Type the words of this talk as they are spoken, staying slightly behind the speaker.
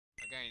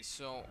Guys,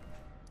 so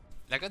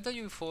like I told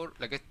you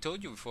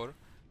before,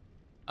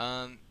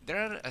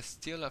 there are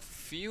still a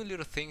few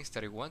little things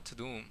that I want to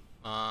do.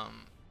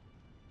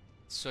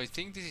 So I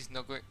think this is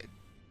not going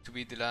to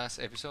be the last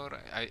episode.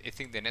 I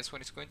think the next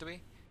one is going to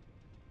be.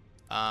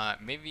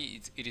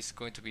 Maybe it is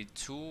going to be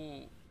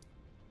two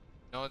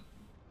not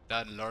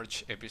that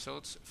large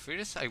episodes.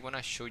 First, I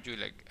wanna show you,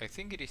 like, I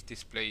think it is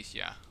this place,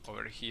 yeah,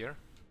 over here.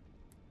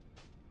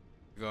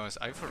 Because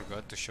I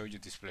forgot to show you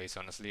this place.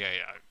 Honestly,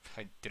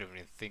 I didn't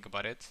even think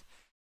about it,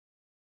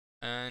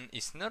 and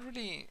it's not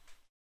really.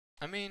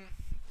 I mean,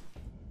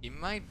 it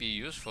might be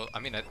useful. I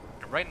mean,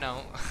 right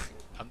now,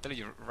 I'm telling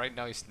you, right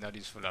now it's not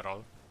useful at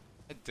all.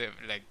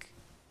 Like,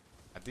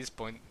 at this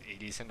point,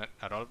 it isn't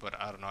at all, but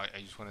I don't know,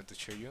 I just wanted to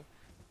show you.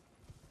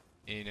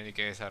 In any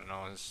case, I don't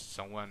know,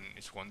 someone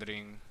is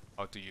wondering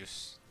how to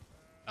use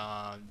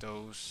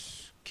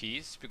those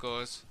keys,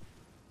 because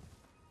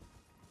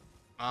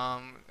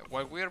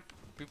while we're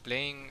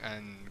playing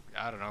and,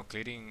 I don't know,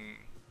 clearing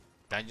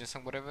dungeons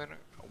and whatever,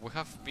 we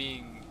have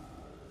been,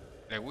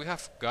 like, we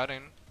have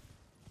gotten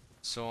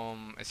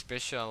some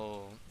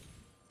special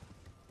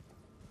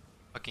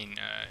fucking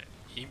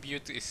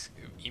imbued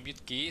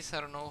keys.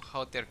 I don't know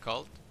how they're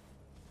called,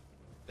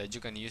 that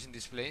you can use in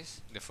this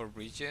place. The 4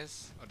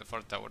 bridges or the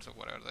 4 towers or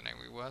whatever the name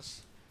it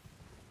was.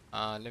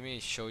 Let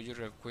me show you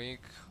real quick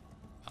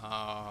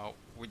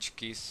which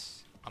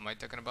keys am I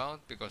talking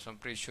about, because I'm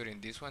pretty sure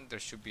in this one there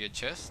should be a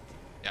chest.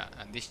 Yeah,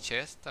 and this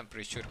chest I'm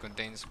pretty sure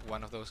contains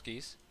one of those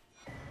keys.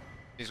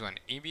 This one,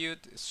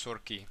 imbued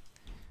sword key.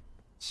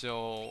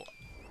 So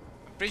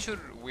I'm pretty sure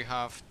we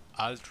have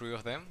all three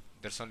of them.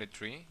 There's only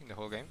three in the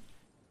whole game.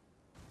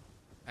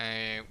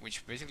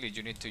 Which basically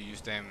you need to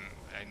use them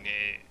in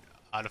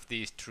out of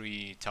these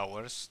three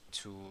towers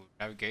to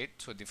navigate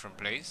to a different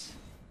place.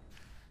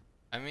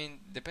 I mean,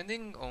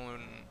 depending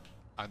on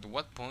at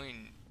what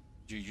point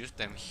you use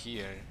them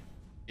here,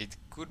 it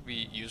could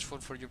be useful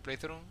for your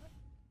playthrough,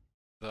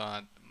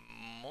 but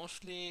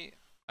mostly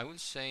I would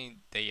say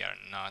they are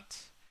not.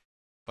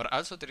 But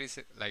also there is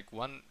like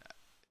one.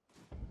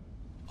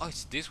 Oh,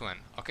 it's this one.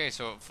 Okay,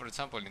 so for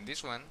example, in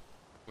this one,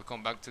 we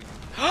come back to.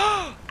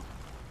 Am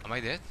I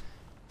dead?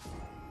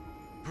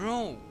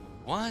 Bro,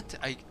 what?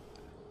 I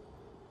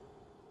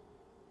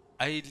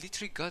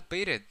literally got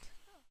baited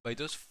by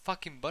those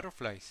fucking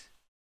butterflies.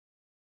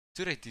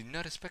 Dude, I did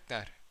not expect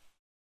that.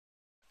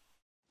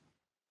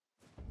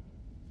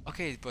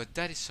 Okay, but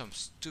that is some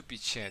stupid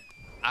shit.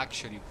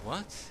 Actually,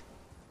 what?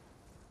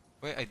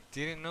 Wait, I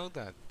didn't know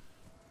that.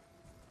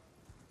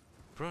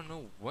 Bro,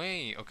 no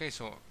way. Okay,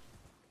 so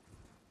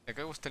like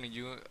I was telling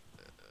you,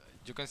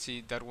 you can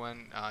see that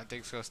one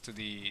takes us to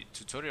the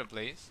tutorial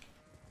place,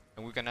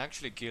 and we can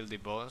actually kill the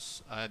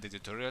boss at the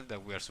tutorial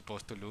that we are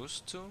supposed to lose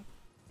to.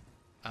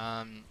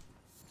 Um,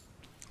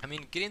 I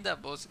mean, killing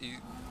that boss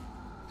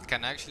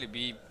can actually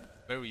be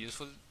very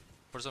useful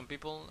for some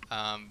people,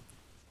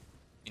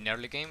 in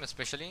early game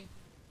especially,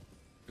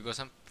 because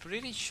I'm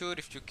pretty sure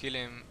if you kill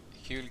him,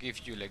 he will give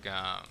you like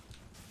a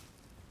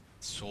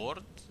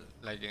sword,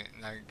 like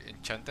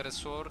enchanted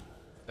sword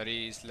that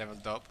is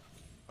leveled up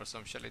or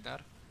some shit like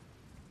that.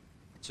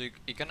 So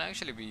it can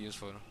actually be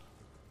useful.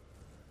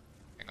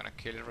 I'm gonna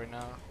kill it right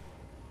now.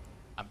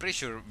 I'm pretty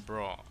sure,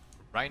 bro.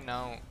 Right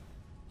now,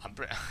 I'm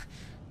pre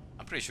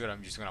I'm pretty sure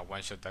I'm just gonna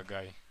one-shot that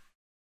guy.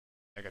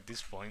 Like at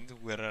this point,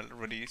 we're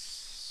already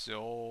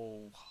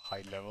so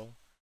high level.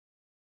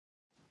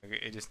 Like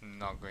it is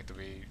not going to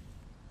be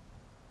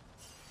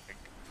like,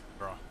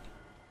 bro.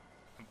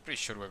 I'm pretty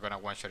sure we're gonna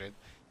one-shot it,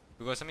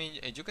 because I mean,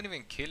 you can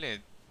even kill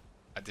it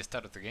at the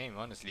start of the game.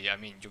 Honestly, I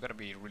mean, you gotta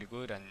be really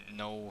good and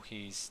know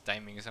his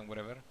timings and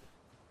whatever.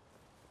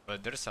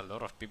 But there's a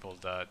lot of people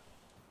that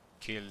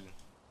kill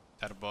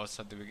that boss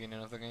at the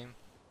beginning of the game.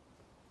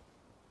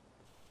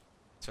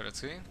 So let's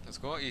see. Let's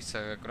go. It's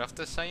a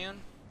crafted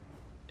Scion.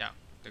 Yeah,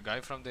 the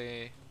guy from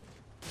the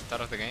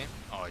start of the game.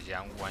 Oh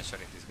yeah, I'm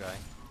one-shotting this guy.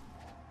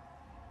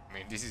 I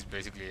mean, this is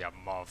basically a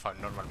mob, a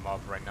normal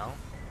mob right now.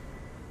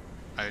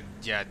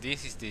 Yeah,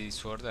 this is the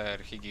sword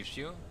that he gives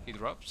you. He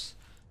drops.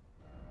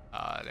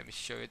 Let me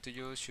show it to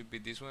you. Should be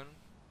this one.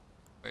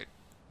 Wait.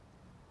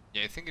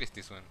 Yeah, I think it is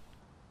this one.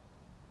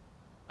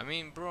 I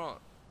mean, bro,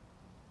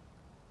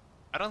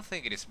 I don't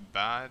think it is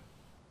bad.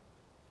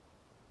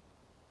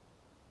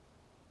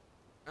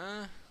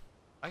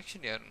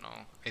 Actually, I don't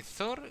know. I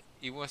thought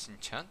it was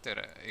enchanted.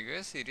 I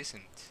guess it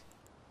isn't.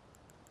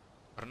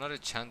 Or not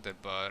enchanted,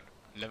 but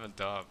leveled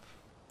up.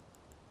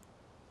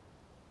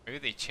 Maybe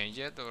they changed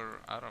it, or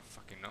I don't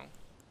fucking know.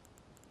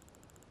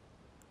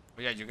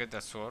 But yeah, you get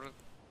that sword.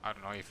 I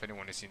don't know if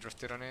anyone is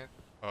interested on it,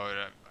 or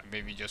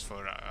maybe just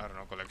for I don't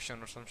know,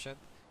 collection or some shit.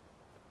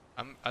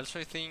 Also,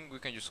 I think we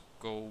can just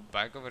go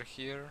back over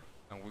here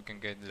and we can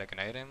get like an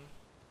item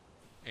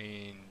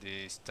in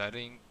the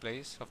starting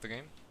place of the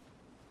game.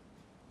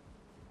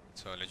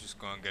 So let's just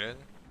go and get it,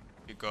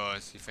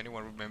 because if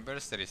anyone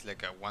remembers, there is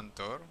like a one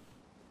door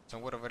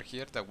somewhere over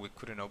here that we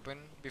couldn't open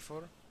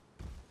before.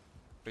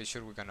 Pretty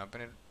sure we can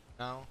open it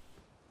now,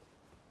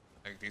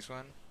 like this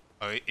one.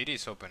 Oh, it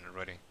is open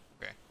already.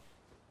 Okay.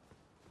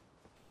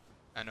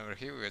 And over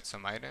here we got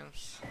some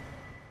items.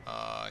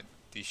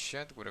 This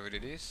shit, whatever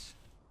it is,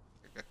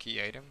 like a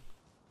key item.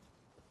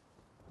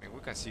 I mean,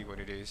 we can see what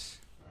it is.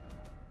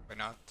 Why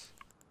not?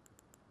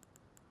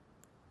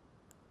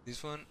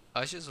 This one,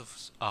 ashes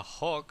of a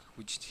hawk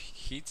which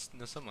hits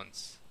no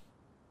summons.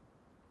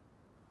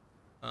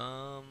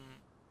 I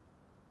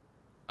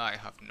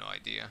have no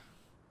idea.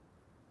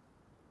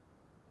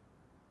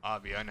 I'll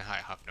be honest,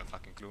 I have no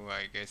fucking clue.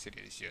 I guess it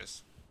is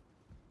just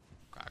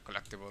a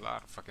collectible. I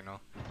don't fucking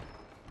know.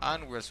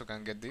 And we also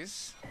can get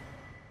this.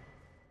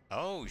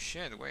 Oh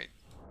shit, wait.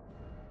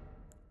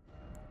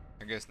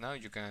 I guess now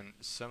you can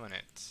summon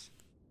it.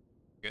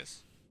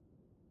 Yes.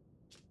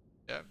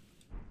 Yep.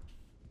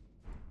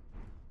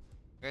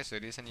 Okay, so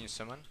it is a new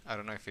summon. I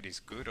don't know if it is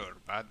good or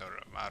bad or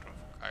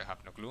I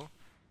have no clue.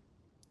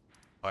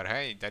 But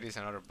hey, that is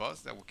another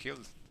boss that we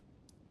killed,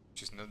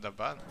 which is not that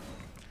bad.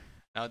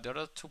 Now there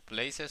are two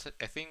places.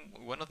 I think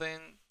one of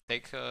them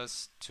takes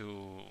us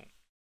to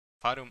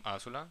Farum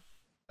Azula,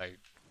 like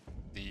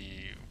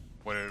the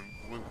where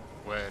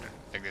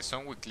like the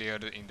zone we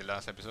cleared in the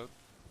last episode.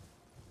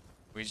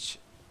 Which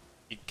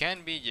it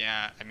can be,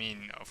 yeah. I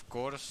mean, of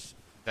course,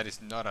 that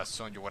is not a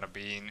zone you wanna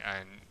be in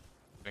and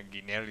like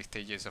in early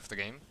stages of the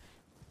game.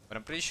 But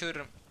I'm pretty sure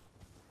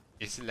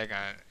it's like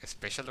a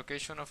special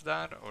location of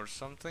that or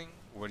something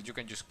where you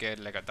can just get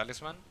like a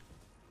talisman,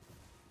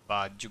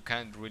 but you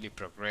can't really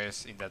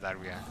progress in that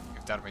area,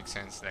 if that makes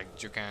sense.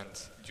 Like you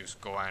can't just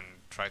go and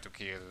try to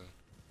kill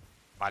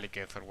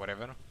Maliketh or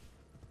whatever.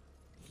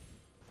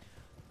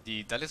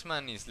 The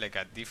talisman is like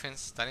a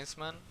defense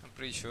talisman, I'm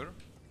pretty sure.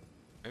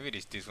 Maybe it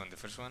is this one, the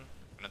first one.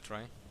 I'm gonna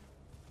try.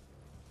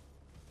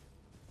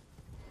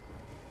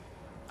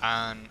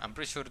 And I'm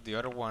pretty sure the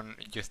other one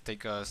just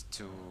take us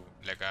to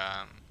like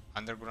a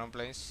underground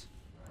place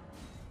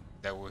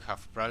that we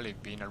have probably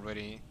been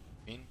already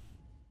in.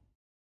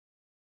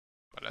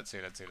 But let's see.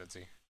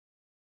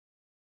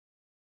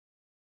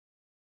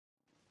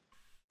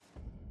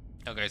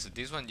 Okay, so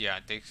this one, yeah,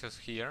 takes us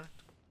here.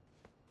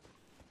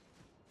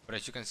 But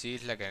as you can see,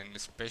 it's like a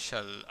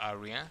special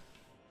area.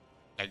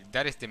 Like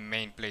that is the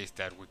main place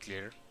that we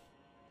cleared.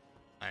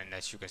 And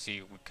as you can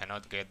see, we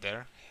cannot get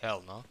there.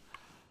 Hell no.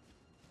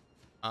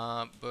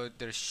 But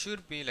there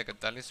should be like a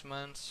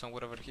talisman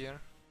somewhere over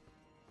here.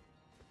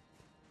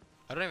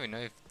 I don't even know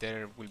if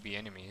there will be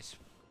enemies.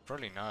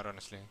 Probably not,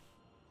 honestly.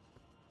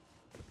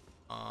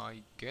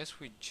 I guess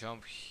we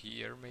jump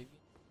here, maybe?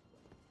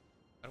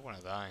 I don't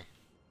wanna die.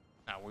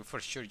 Nah, we for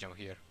sure jump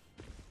here.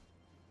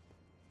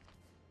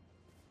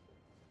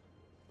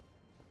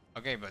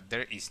 Okay, but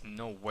there is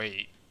no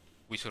way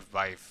we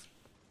survive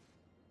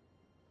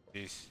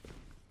this.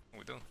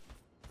 We do.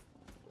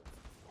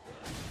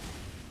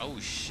 Oh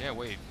shit,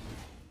 wait.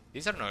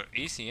 These are not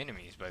easy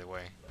enemies, by the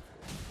way.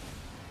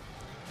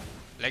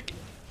 Like,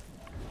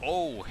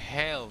 oh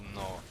hell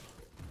no.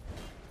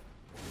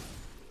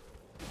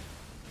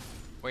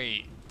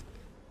 Wait.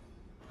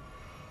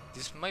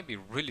 This might be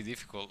really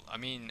difficult. I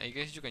mean, I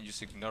guess you can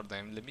just ignore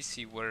them. Let me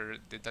see where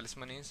the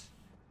talisman is.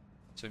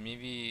 So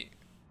maybe,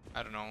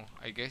 I don't know,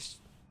 I guess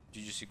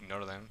you just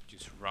ignore them,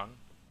 just run.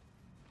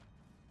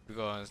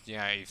 Because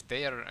yeah, if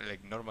they are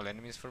like normal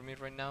enemies for me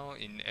right now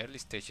in early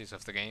stages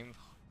of the game,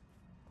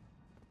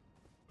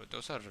 but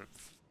those are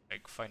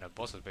like final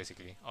bosses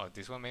basically. Oh,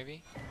 this one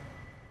maybe?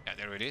 Yeah,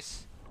 there it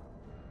is.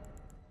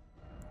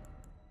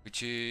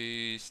 Which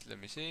is, let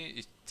me see,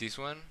 it's this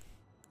one.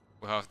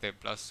 We have the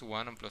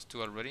 +1 and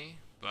 +2 already,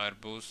 but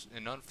boosts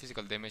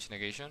non-physical damage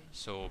negation,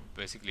 so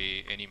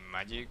basically any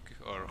magic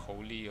or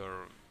holy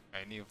or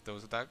any of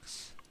those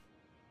attacks.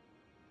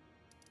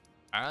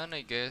 And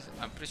I guess,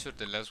 I'm pretty sure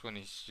the last one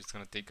is just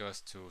gonna take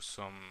us to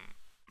some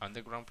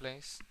underground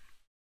place,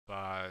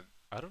 but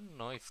I don't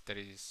know if there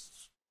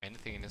is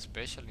anything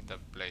special in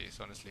that place,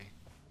 honestly.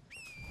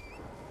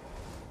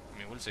 I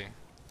mean, we'll see.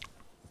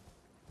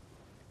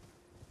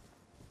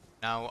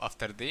 Now,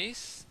 after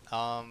this,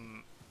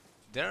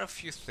 there are a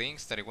few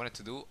things that I wanted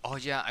to do. Oh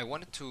yeah, I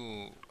wanted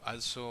to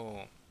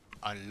also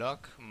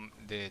unlock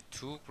the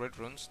 2 great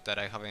runes that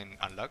I haven't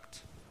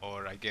unlocked,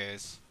 or I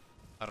guess,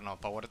 I don't know,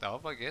 powered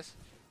up, I guess,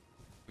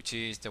 which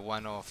is the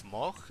one of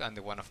Mog and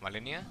the one of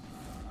Malenia.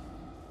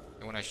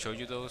 I want to show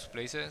you those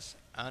places,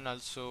 and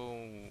also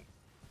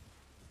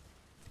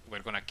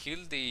we're gonna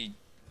kill the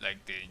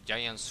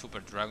giant super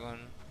dragon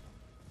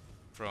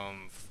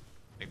from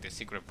like the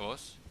secret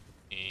boss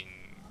in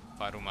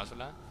Farum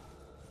Azula.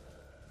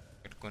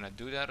 We're gonna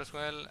do that as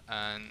well,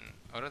 and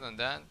other than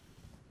that,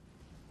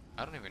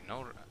 I don't even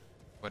know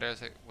what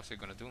else was I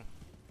gonna do.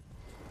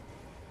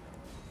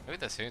 Maybe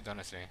that's it,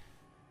 honestly.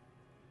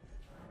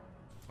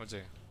 What's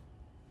it?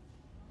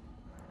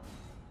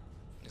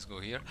 Let's go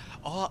here.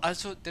 Oh,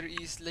 also there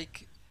is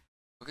like,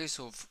 okay,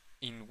 so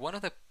in one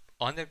of the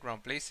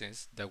underground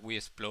places that we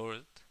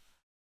explored,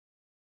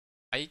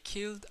 I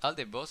killed all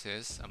the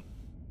bosses. I'm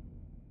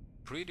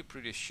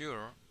pretty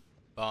sure,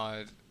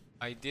 but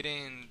I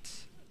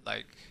didn't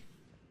like.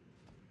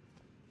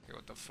 Okay,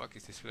 what the fuck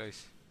is this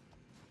place?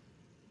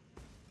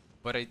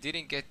 But I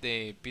didn't get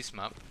the peace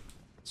map,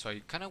 So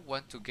I kind of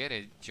want to get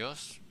it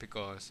just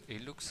because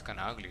it looks kind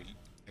of ugly.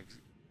 Like,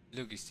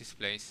 look, it's this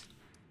place.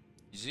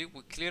 You see,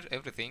 we cleared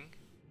everything.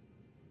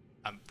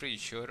 I'm pretty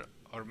sure,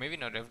 or maybe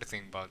not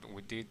everything, but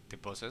we did the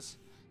bosses.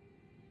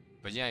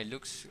 But yeah, it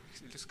looks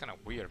kind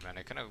of weird, man.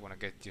 I kind of want to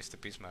get just the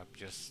piece map,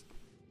 just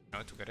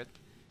to get it.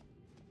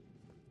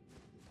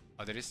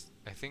 Oh,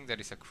 I think there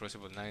is a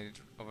Crucible Knight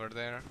over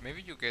there.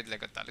 Maybe you get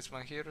like a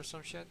talisman here or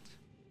some shit.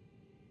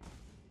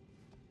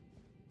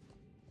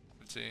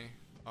 Let's see.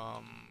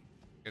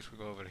 Guess we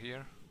go over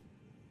here.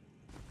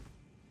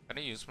 Can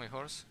I use my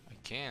horse? I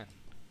can.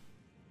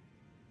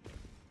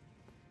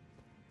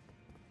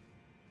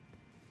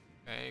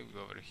 Okay, we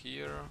go over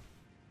here.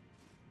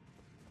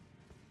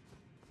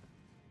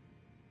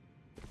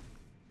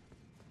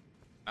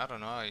 I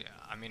don't know.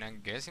 I mean, I'm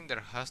guessing there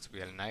has to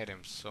be an item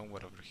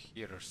somewhere over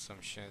here or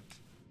some shit.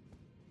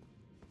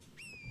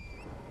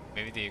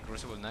 Maybe the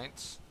Crucible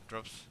Knights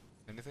drops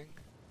anything?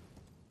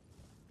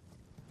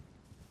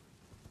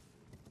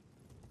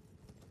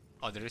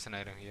 Oh, there is an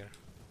item here.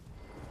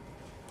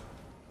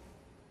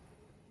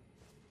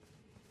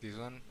 This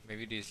one?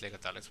 Maybe this is like a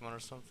talisman or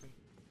something?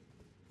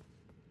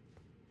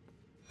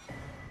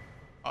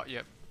 Oh,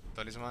 yep.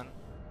 Talisman.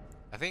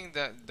 I think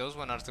that those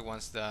one are the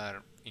ones that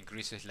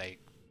increases like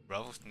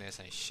robustness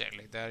and shit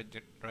like that,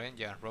 right?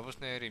 Yeah,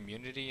 robustness,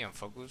 immunity, and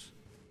focus.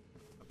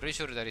 I'm pretty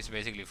sure that is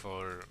basically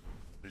for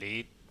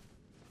bleed,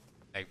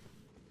 like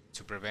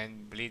to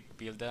prevent bleed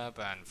buildup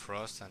and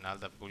frost and all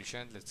that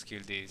bullshit. Let's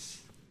kill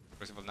this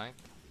Crucible Knight.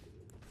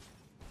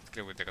 Let's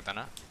kill with the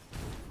katana.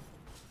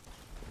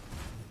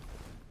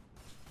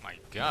 My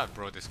god,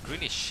 bro, the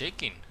screen is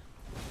shaking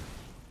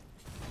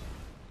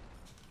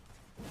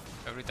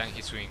every time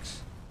he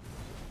swings.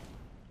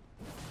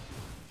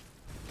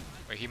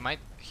 But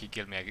he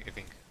killed me, I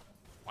think.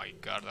 My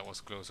god, that was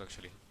close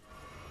actually.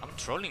 I'm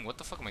trolling, what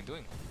the fuck am I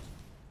doing?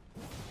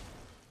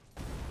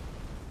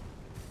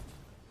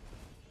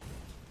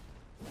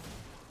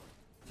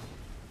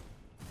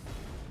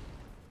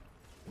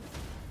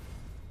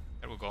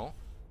 There we go.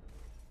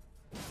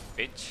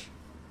 Bitch.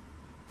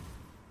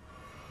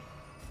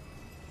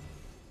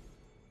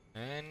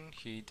 And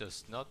he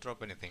does not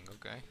drop anything,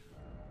 okay.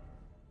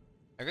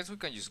 I guess we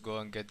can just go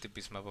and get the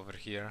peace map over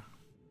here.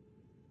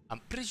 I'm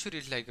pretty sure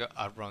it's like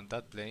around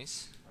that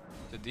place.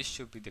 So this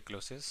should be the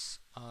closest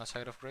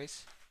side of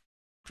Grace.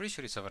 Pretty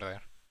sure it's over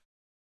there.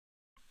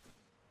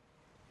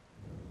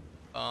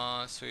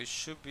 So it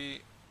should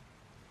be...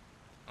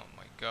 Oh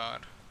my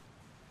god.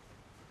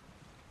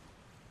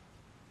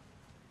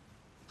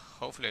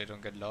 Hopefully I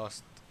don't get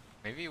lost.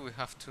 Maybe we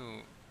have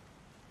to...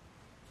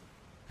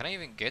 Can I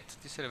even get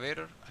to this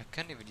elevator? I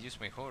can't even use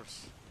my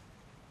horse.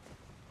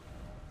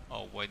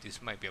 Oh wait, this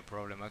might be a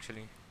problem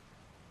actually.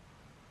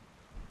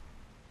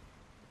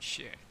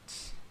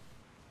 Shit.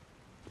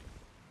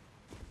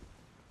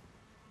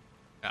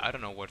 I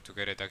don't know where to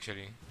get it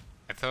actually.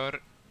 I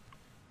thought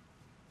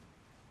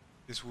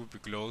this would be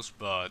close,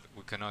 but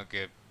we cannot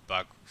get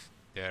back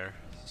there.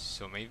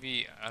 So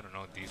maybe, I don't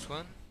know, this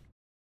one?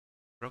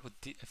 Bro, but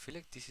I feel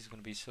like this is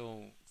gonna be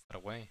so far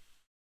away.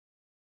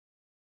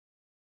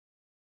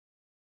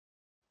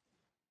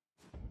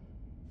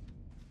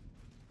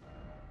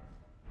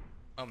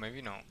 Oh,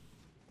 maybe no.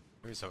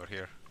 Maybe it's over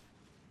here.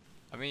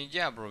 I mean,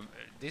 yeah, bro,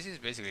 this is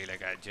basically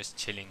like a just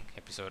chilling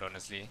episode,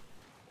 honestly.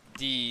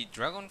 The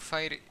dragon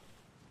fight,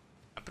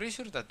 I'm pretty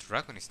sure that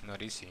dragon is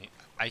not easy.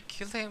 I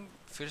killed him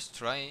first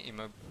try in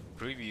my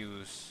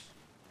previous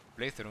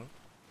playthrough,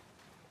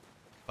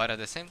 but at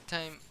the same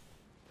time,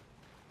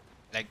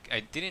 like, I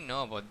didn't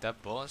know about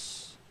that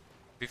boss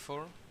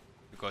before,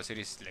 because it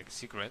is like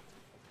secret,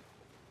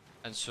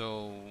 and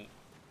so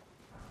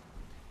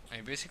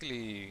I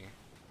basically,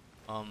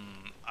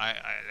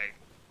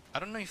 I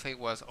don't know if I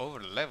was over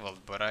leveled,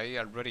 but I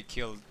already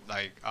killed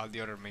like all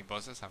the other main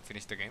bosses and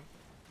finished the game.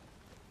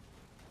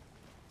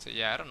 So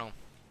yeah, I don't know.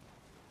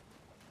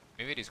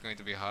 Maybe it is going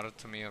to be harder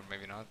to me or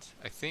maybe not.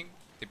 I think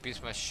the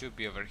peace map should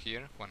be over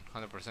here,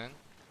 100%.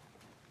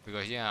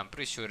 Because yeah, I'm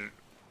pretty sure...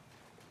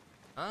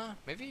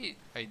 maybe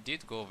I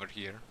did go over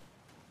here.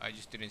 I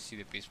just didn't see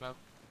the peace map,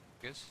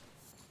 I guess.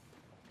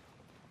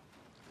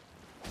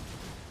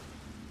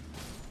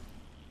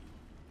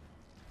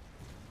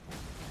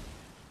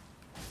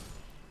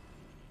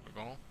 There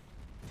we go.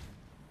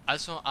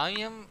 Also, I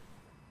am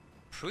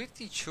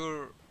pretty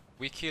sure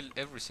we killed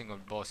every single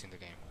boss in the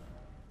game.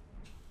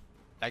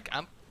 Like,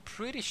 I'm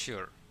pretty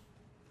sure.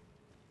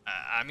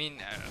 I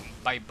mean,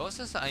 by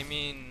bosses, I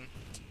mean...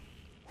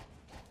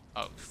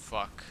 Oh,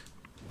 fuck.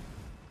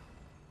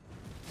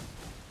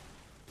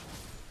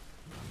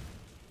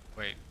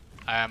 Wait.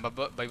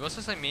 But by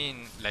bosses, I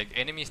mean, like,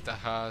 enemies that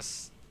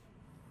has...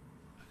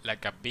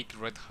 like a big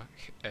red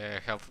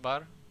health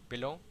bar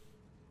below.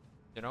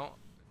 You know?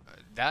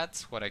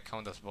 That's what I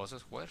count as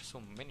bosses. Why are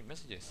so many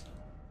messages?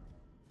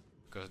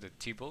 Because the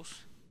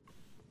T-boss.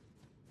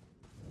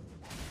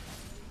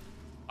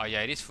 Oh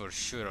yeah, it is for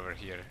sure over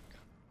here.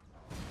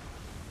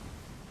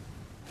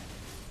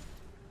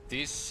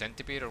 This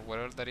centipede or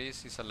whatever that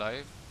is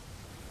alive.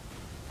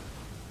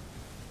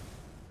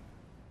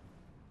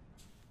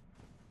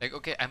 Like,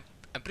 okay, I'm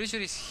pretty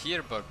sure it's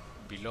here, but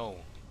below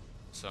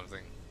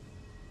something.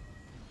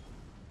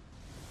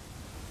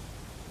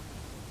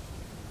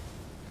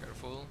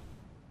 Careful.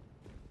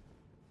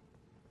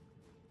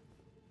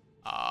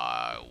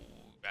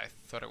 I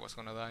thought I was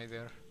gonna die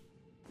there.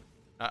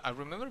 I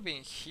remember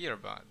being here,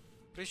 but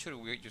pretty sure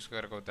we just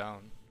gotta go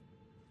down.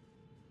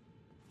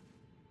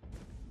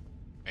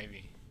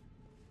 Maybe.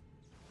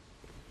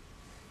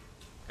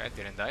 Okay,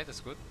 didn't die,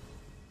 that's good.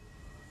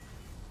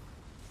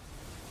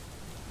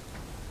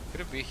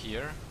 Could it be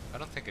here? I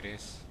don't think it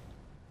is.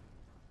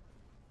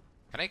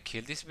 Can I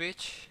kill this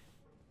bitch?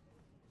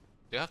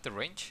 Do you have the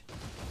range?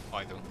 Oh,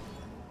 I do.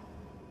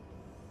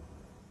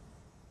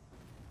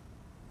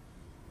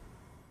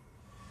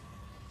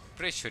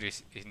 Pretty sure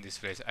it's in this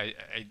place. I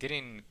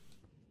didn't,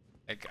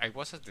 like, I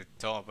was at the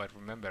top, I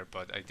remember,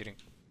 but I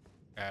didn't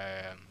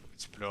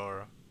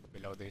explore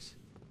below this.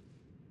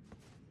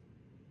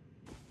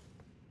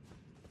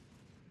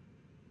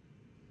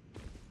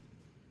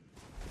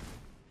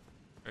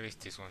 Where is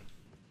this one?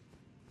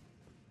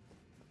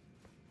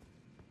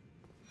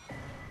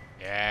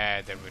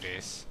 Yeah, there it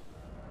is.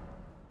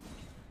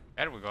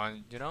 There we go,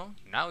 and you know,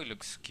 now it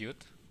looks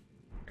cute.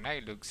 Now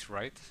it looks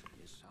right.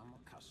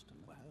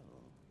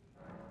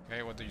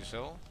 Okay, what do you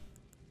sell?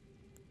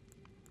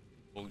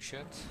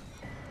 Bullshit.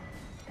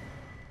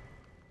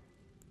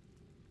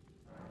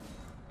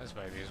 Let's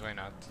buy this, why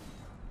not?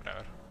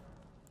 Whatever.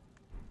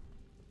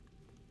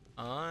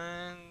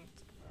 And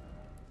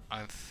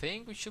I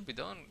think we should be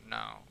done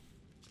now.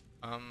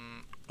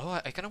 Oh,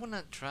 I kinda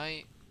wanna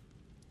try.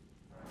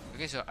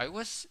 Okay, so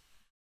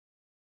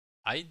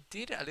I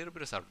did a little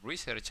bit of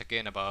research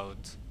again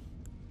about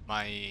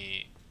my,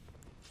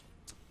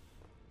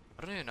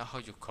 I don't even know how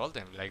you call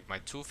them, like my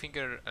two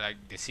finger,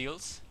 like the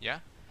seals,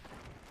 yeah?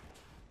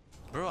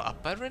 Bro,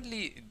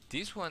 apparently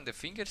this one, the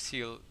finger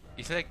seal,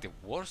 is like the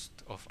worst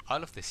of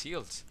all of the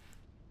seals.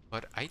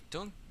 But I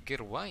don't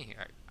get why.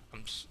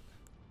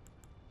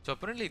 So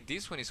apparently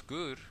this one is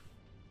good.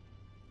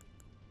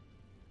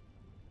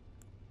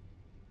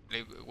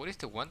 Like, what is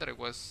the one that I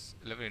was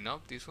leveling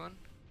up? This one?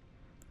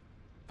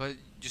 But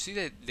you see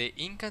that the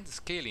incant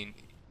scaling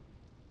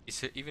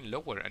is even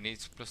lower, and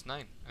it's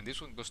 +9, and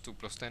this one goes to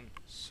 +10.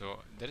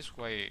 So that is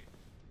why,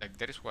 like,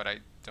 that is what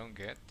I don't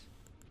get.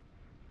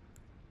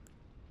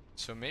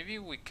 So maybe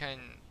we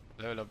can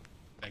level up,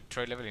 like,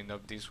 try leveling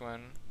up this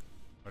one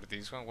or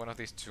this one of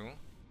these two,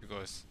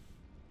 because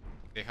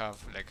they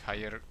have like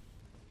higher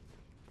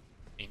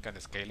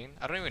incant scaling.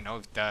 I don't even know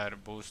if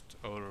that boosts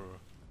or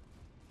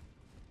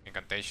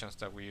incantations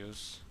that we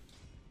use,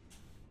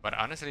 but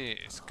honestly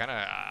it's kind of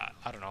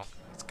I don't know,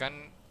 it's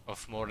kind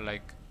of more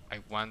like I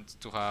want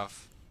to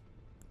have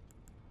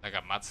like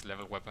a max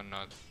level weapon,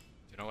 not,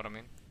 you know what I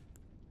mean?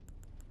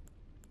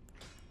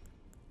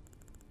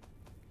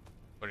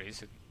 Where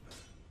is it?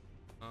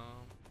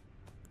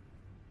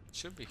 It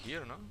should be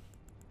here, no?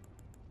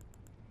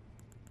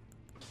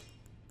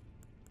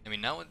 I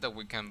mean, now that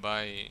we can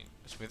buy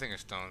smithing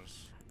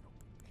stones,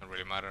 don't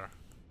really matter.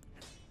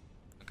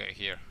 Okay,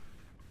 here.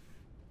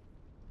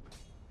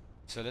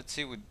 So let's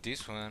see with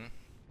this one.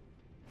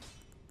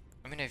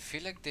 I mean, I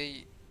feel like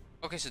they...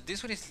 Okay, so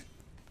this one is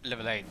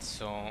level 8,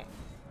 so...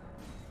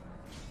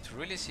 To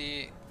really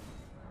see...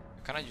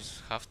 I kinda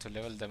just have to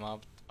level them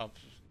up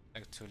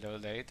like to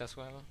level 8 as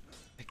well.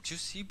 Like, you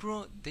see,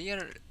 bro, they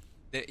are...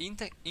 The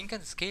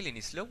incant scaling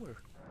is lower.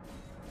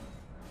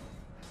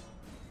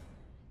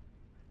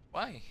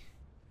 Why?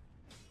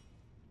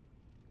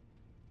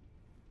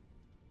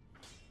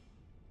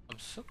 I'm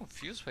so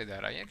confused by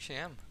that, I actually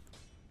am.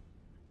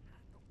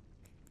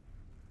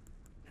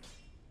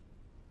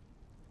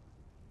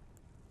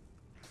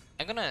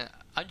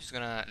 I'm just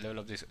gonna level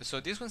up this. So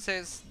this one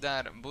says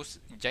that boosts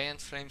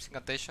giant flames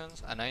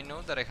incantations, and I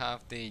know that I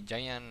have the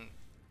giant,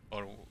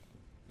 or what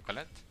you call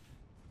it?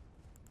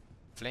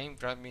 Flame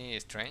grab me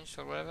strange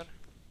or whatever.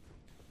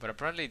 But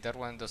apparently that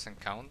one doesn't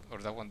count, or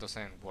that one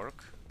doesn't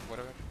work,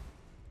 whatever.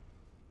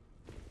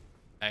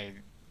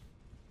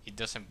 It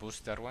doesn't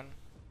boost that one.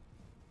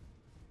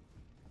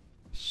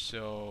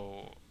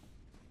 So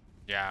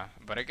yeah,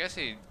 but I guess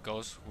it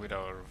goes with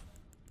our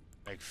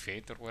like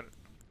fate or what,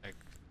 like,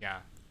 yeah.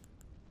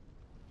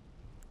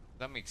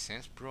 That makes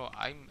sense, bro.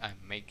 I'm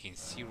making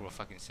zero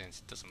fucking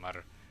sense. It doesn't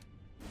matter.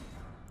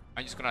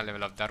 I'm just gonna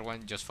level up that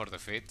one just for the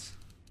fate.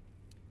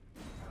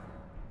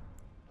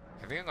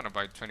 I think I'm gonna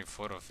buy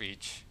 24 of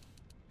each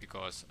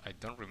because I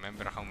don't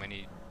remember how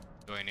many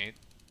do I need.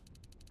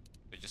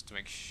 So just to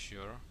make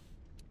sure.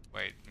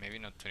 Wait, maybe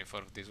not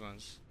 24 of these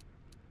ones.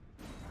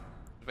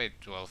 I'll buy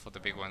 12 for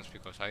the big ones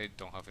because I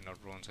don't have enough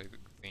runes, I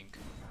think.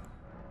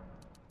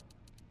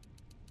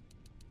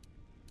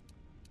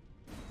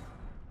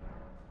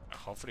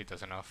 Hopefully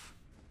that's enough.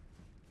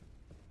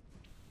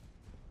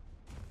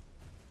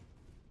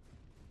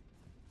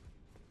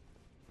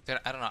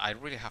 I don't know, I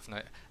really have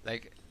no...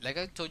 Like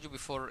I told you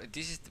before,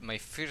 this is my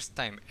first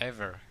time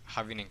ever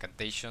having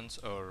incantations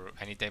or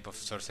any type of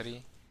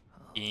sorcery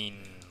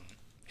in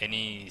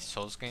any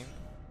Souls game.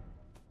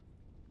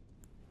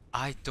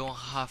 I don't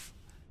have...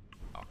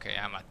 Okay,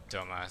 I'm a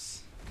dumbass.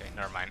 Okay,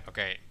 never mind.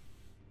 Okay,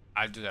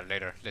 I'll do that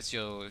later. Let's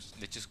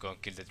just go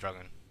and kill the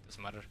dragon.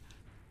 Doesn't matter.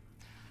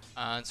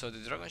 And so the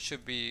dragon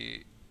should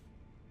be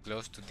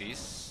close to this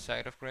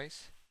side of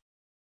Grace.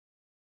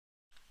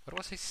 What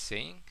was I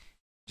saying?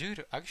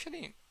 Dude,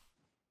 actually,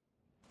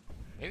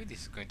 maybe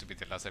this is going to be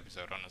the last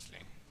episode, honestly.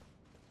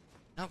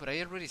 No, but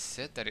I already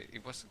said that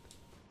it was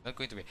not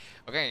going to be.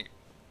 Okay,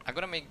 I'm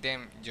gonna make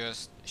them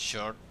just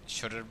shorter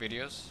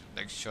videos,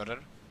 like shorter.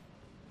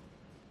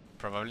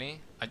 Probably.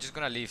 I'm just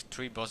gonna leave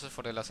 3 bosses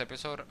for the last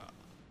episode.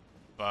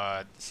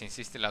 But since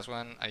it's the last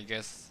one, I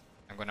guess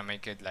I'm gonna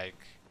make it like...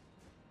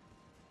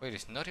 Wait,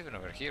 it's not even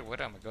over here.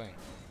 Where am I going?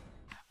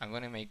 I'm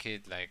gonna make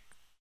it like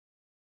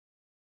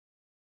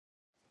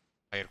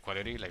higher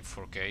quality, like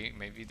 4K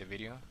maybe the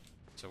video.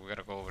 So we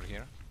gotta go over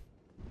here.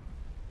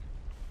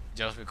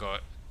 Just because,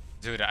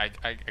 dude, I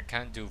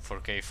can't do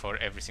 4K for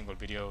every single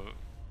video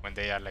when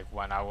they are like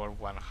 1 hour,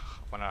 one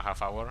and a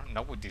half hour.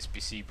 Not with this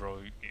PC, bro.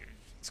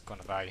 It's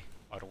gonna die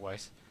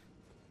otherwise.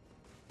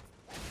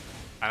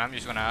 And I'm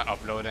just gonna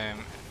upload them.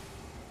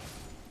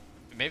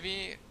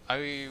 Maybe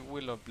I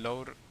will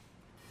upload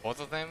both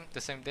of them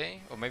the same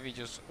day, or maybe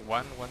just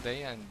one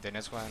day and the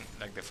next one,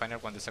 like the final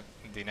one,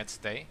 the next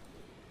day.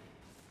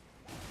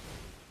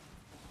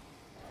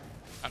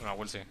 I don't know,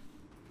 we'll see.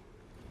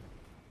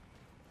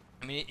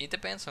 I mean, it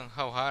depends on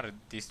how hard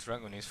this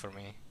dragon is for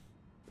me,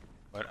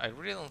 but I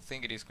really don't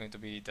think it is going to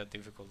be that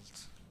difficult.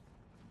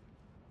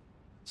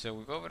 So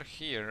we go over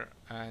here,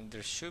 and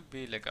there should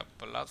be like a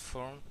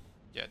platform,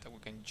 yeah, that we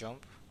can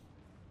jump.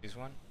 This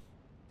one.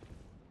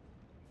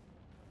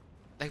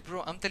 Like,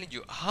 bro, I'm telling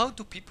you, how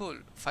do people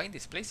find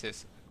these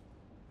places?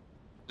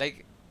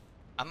 Like,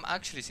 I'm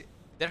actually...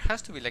 There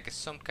has to be like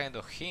some kind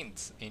of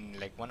hint in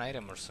like one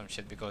item or some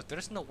shit, because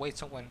there's no way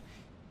someone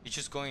is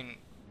just going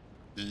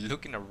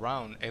looking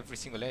around every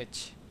single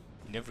edge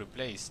in every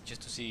place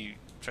just to see,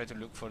 try to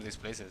look for these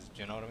places,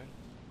 you know what I mean?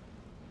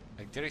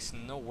 Like, there is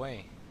no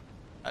way.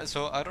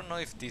 So I don't know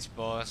if this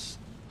boss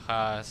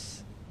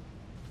has,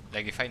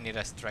 like, if I need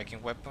a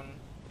striking weapon.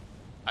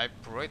 I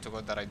pray to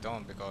God that I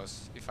don't,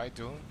 because if I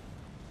do,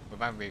 we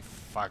might be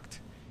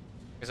fucked.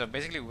 Okay, so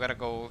basically we gotta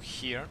go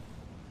here.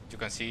 You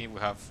can see we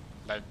have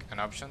like an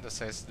option that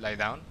says lie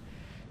down.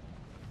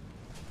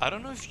 I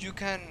don't know if you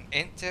can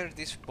enter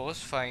this boss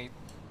fight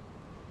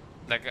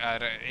like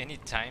at any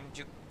time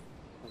you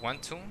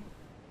want to,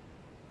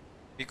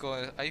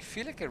 because I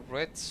feel like I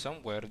read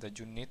somewhere that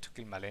you need to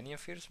kill Malenia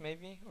first,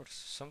 maybe, or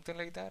something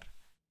like that.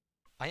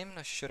 I am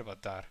not sure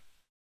about that.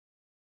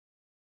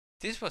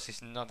 This boss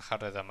is not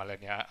harder than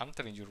Malenia, I'm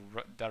telling you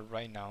that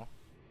right now.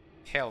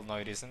 Hell no,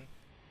 it isn't.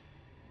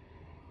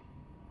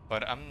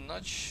 But I'm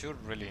not sure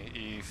really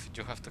if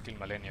you have to kill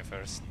Malenia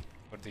first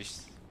for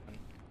this one.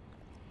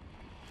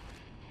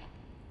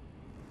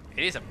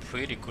 It is a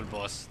pretty cool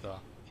boss though.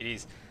 It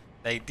is.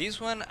 Like this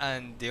one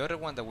and the other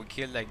one that we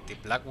killed, like the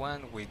black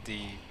one with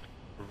the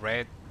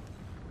red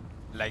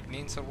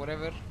lightnings or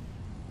whatever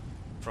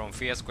from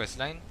Fia's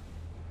questline.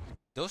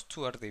 Those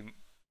two are the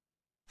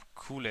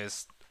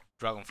coolest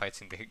dragon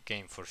fights in the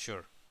game for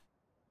sure.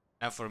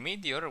 Now for me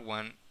the other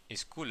one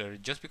is cooler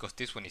just because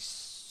this one is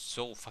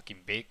so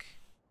fucking big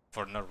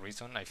for no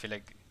reason. I feel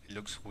like it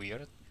looks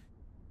weird.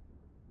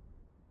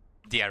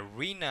 The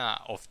arena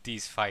of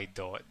this fight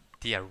though,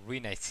 the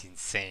arena is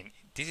insane.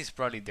 This is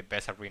probably the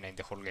best arena in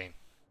the whole game.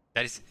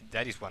 That is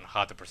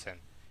 100%.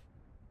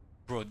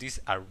 Bro, this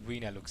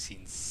arena looks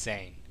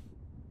insane.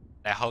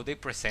 Like how they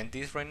present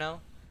this right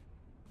now,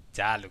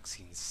 that looks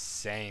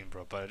insane,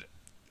 bro. But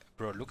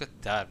bro, look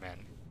at that,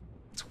 man.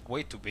 It's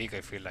way too big,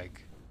 I feel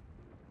like.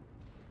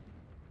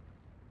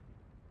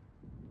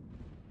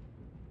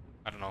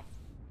 I don't know,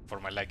 for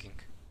my liking.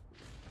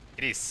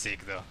 It is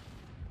sick though.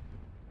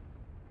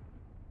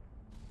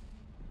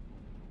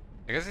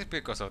 I guess it's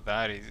because of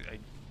that.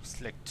 It's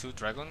like 2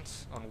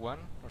 dragons on one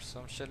or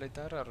some shit like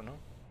that. I don't know.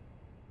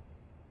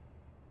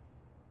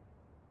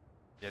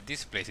 Yeah,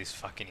 this place is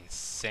fucking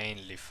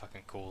insanely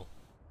fucking cool.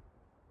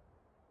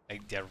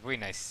 Like the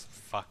arena is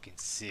fucking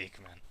sick,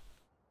 man.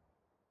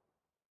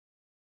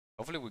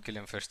 Hopefully we kill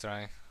him first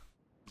try.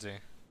 Let's see.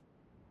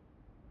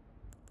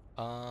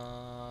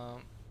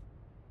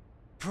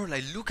 Bro,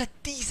 like look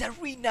at this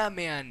arena,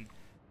 man.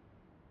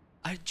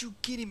 Are you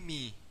kidding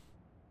me?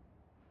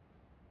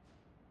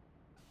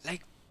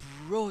 Like,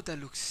 bro, that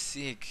looks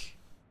sick.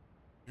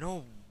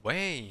 No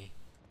way.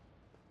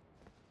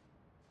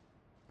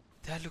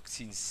 That looks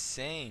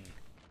insane.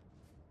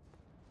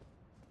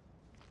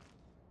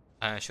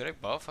 Should I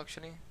buff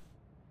actually?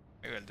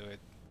 Maybe I'll do it.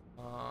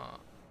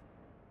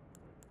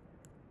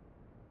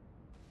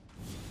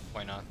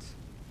 Why not?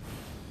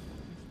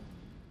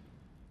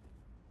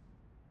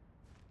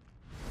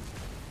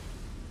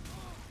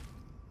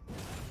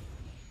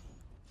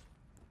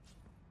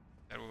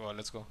 There we go,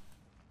 let's go.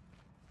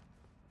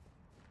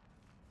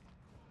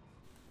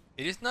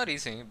 It is not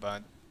easy,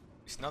 but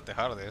it's not the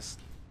hardest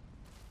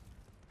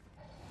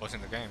boss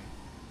in the game.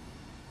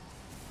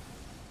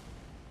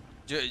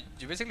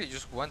 You basically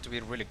just want to be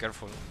really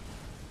careful,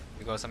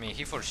 because I mean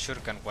he for sure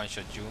can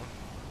one-shot you,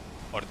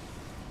 or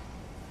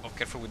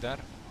careful with that.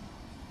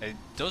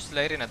 Those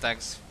lightning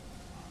attacks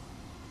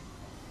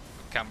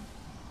can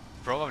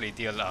probably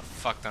deal a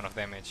fuck ton of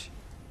damage.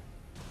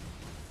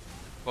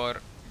 But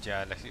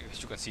yeah, like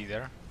as you can see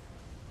there.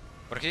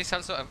 But he's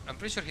also, I'm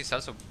pretty sure he's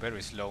also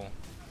very slow.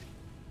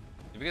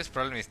 The biggest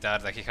problem is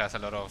that he has a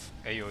lot of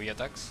AoE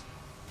attacks.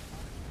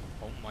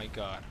 Oh my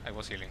god, I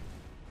was healing.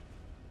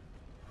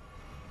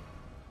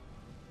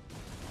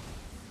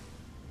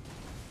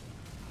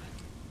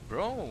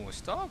 Bro,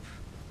 stop!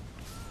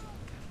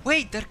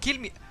 Wait, that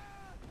killed me!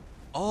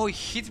 Oh, it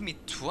hit me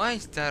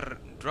twice,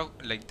 that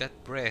drop, like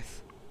that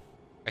breath.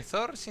 I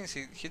thought since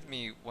it hit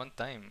me one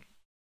time,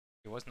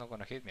 it was not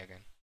gonna hit me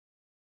again.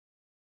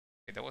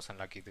 Okay, that was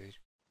unlucky, dude.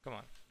 Come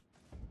on.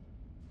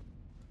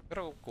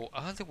 Gotta go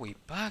all the way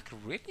back,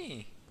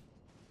 really?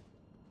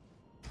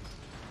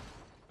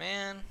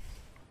 Man.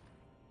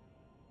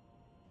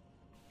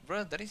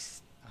 Bro, that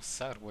is a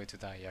sad way to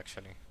die,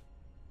 actually.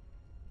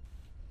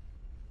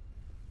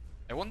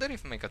 I wonder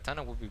if my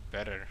katana would be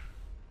better.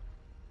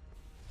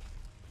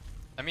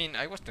 I mean,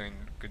 I was doing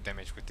good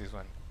damage with this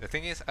one. The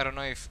thing is, I don't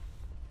know if...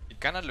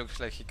 It kinda looks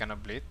like he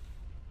cannot bleed.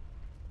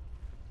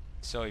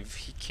 So if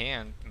he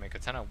can't, my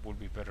katana would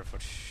be better for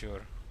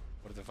sure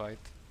for the fight.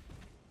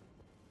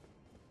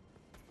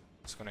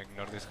 Just gonna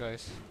ignore these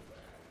guys.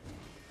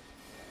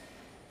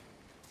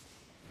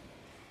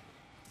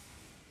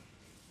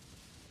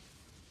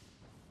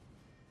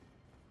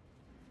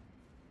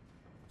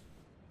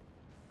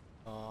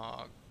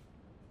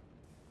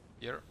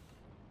 Here.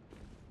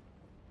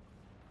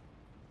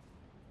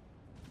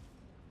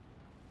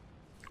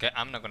 Okay,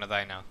 I'm not gonna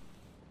die now.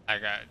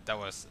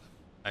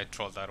 I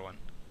trolled that one.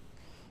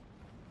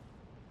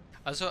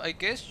 Also, I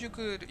guess you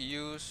could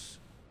use...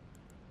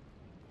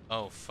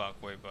 Oh fuck,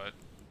 wait, but...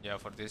 Yeah,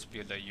 for this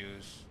build I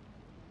use...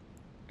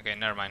 Okay,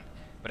 never mind.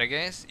 But I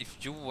guess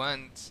if you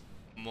want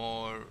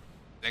more...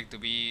 Like to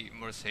be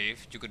more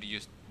safe, you could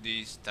use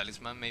this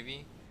talisman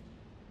maybe?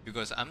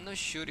 Because I'm not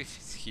sure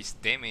if his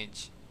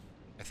damage...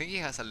 I think he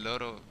has a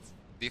lot of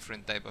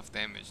different type of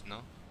damage, no?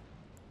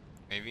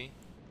 Maybe?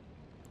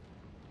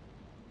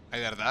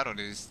 Either that or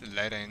this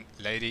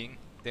lighting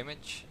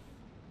damage.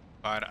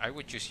 But I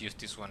would just use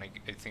this one,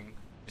 I think,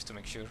 just to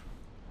make sure.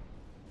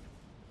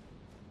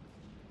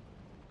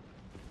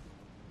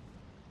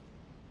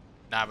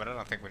 Nah, but I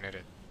don't think we need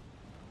it.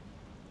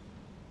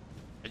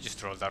 I just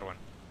trolled that one.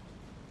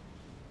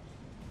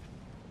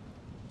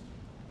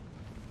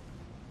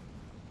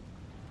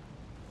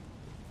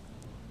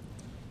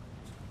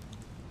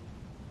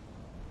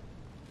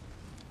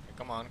 Okay,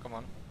 come on, come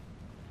on.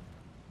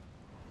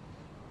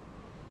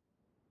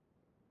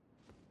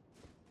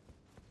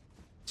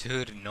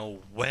 Dude, no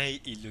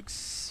way, it looks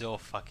so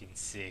fucking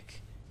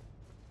sick.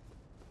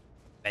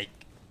 Like,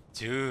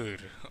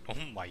 dude, oh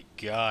my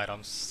god,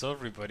 I'm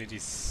sorry, but it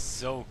is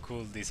so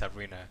cool, this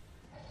arena.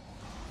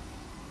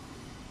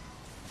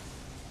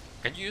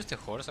 Can you use the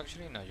horse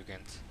actually? No, you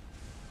can't.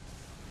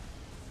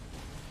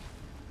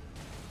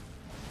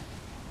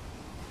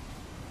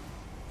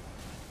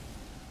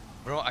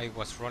 Bro, I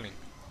was rolling.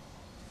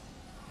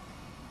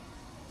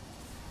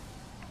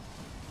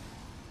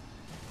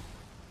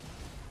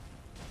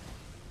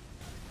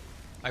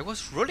 I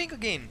was rolling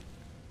again!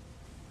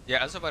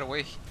 Yeah, also by the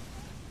way...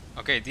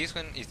 Okay, this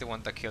one is the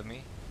one that killed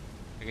me.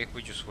 Okay,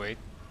 we just wait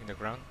in the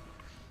ground.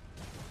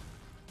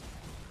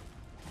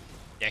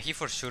 Yeah, he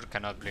for sure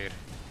cannot bleed.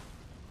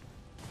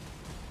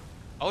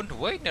 Oh, no,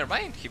 wait, never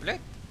mind, he bled.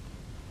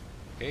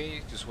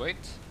 Okay, just wait.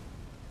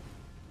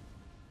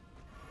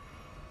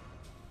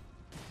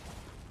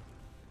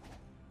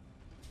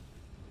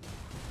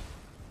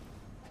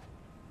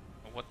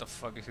 What the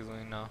fuck is he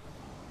doing now?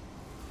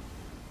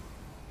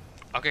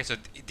 Okay, so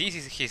this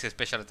is his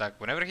special attack.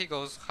 Whenever he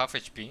goes half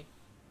HP,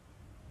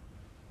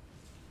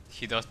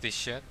 he does this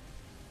shit.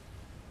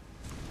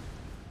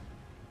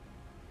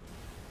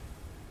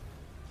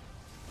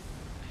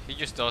 He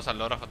just does a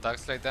lot of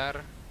attacks like that.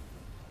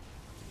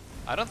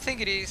 I don't think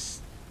it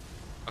is...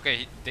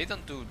 Okay, they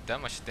don't do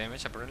that much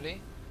damage apparently.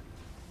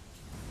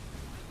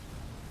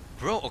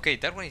 Bro, okay,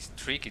 that one is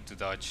tricky to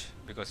dodge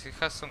because it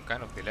has some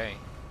kind of delay.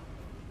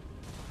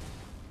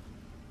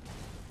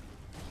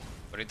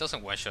 But it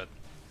doesn't one-shot.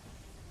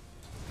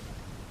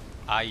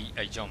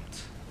 I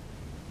jumped.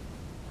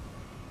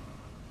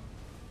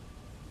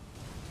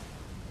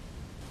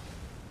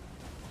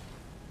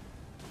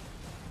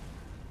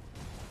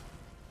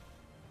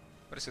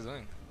 What is he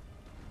doing?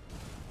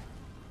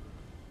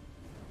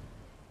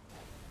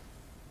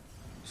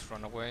 Just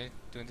run away,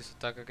 doing this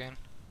attack again.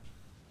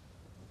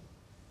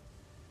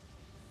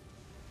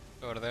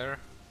 Over there.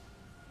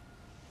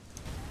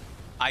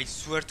 I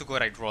swear to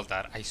god I rolled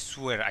that. I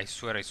swear, I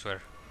swear, I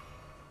swear.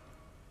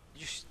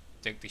 You should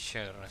take this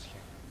shit honestly.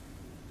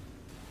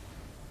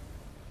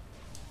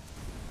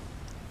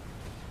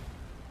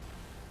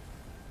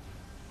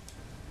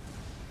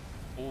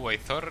 Oh, I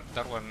thought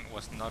that one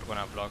was not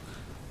gonna block.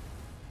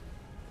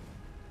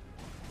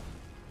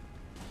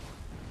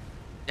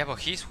 Yeah, but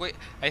he's way...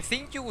 I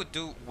think you would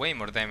do way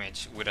more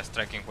damage with a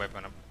striking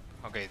weapon.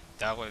 Okay,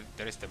 that was...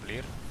 there is the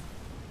bleed.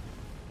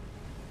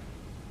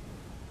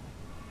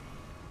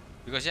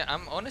 Because yeah,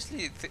 I'm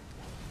honestly,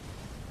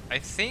 I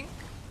think,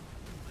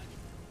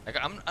 like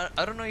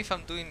I don't know if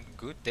I'm doing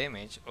good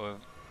damage or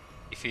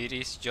if it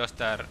is just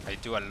that I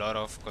do a lot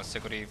of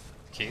consecutive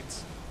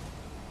hits.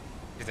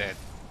 Is that?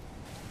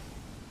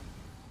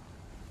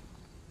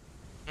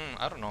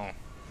 I don't know.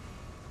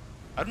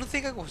 I don't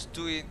think I was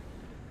doing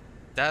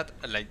that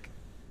like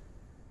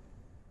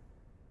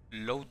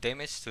low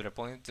damage to the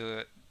point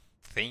to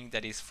think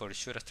that is for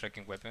sure a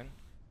striking weapon.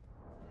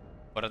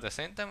 But at the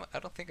same time, I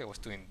don't think I was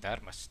doing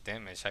that much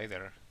damage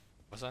either.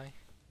 Was I?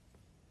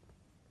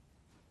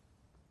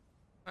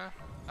 I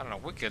don't know.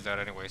 We killed her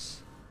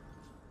anyways.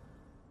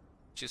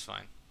 She's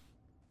fine.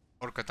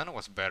 Or katana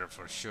was better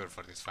for sure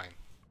for this fight.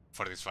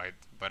 For this fight,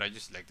 but I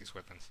just like these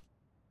weapons.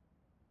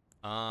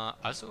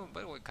 Also,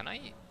 by the way, can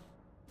I?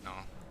 No.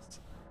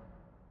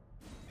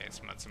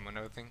 It's maximum and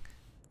everything.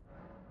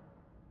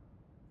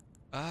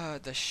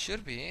 That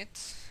should be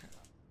it.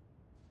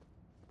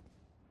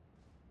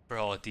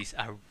 Bro, this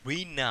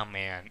arena,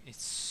 man,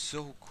 it's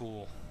so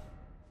cool.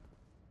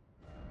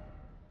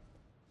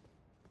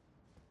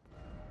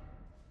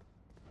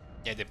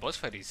 Yeah, the boss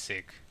fight is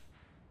sick.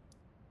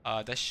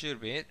 That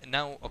should be it.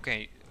 Now,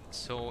 okay,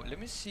 so let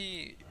me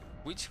see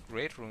which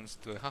great runes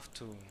do I have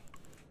to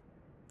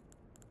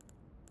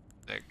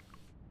like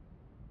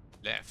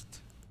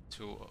left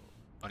to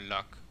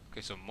unlock.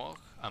 Okay, so Mog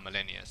and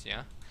Millennials,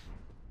 yeah?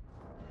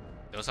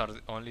 Those are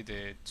only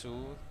the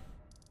two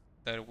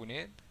that we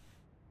need.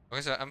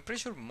 Okay, so I'm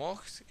pretty sure Mog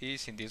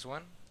is in this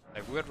one.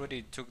 Like we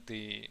already took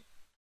the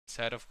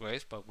side of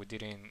grace, but we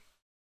didn't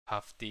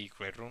have the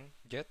great rune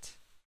yet.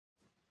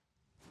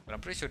 But I'm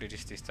pretty sure it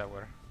is this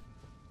tower.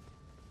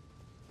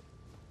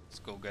 Let's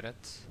go get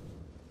it.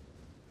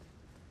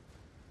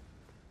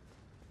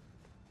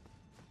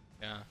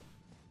 Yeah.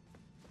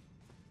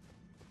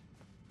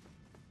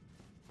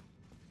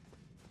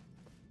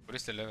 What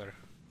is the lever?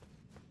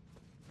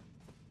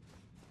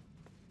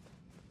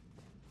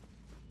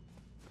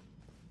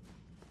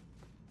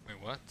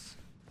 Wait, what?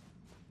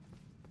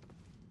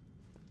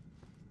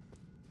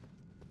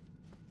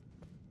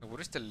 What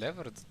is the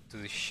lever to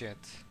this shit?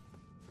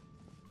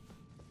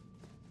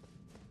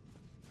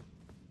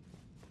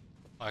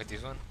 Oh,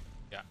 this one?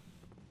 Yeah.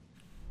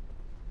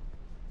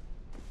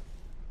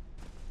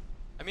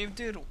 I mean,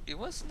 dude, it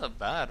wasn't that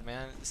bad,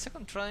 man. The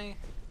second try.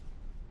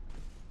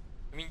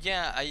 I mean,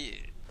 yeah,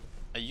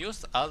 I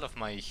used all of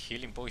my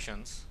healing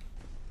potions,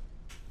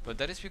 but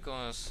that is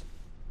because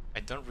I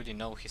don't really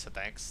know his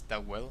attacks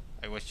that well.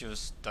 I was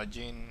just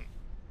dodging,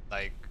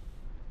 like,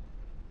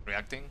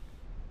 reacting.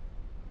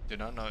 You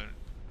know, no.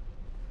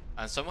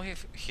 And some of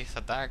his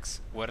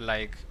attacks were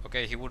like,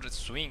 okay, he would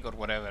swing or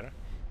whatever,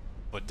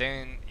 but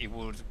then it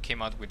would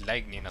came out with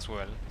lightning as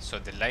well. So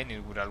the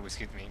lightning would always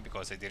hit me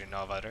because I didn't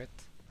know about it.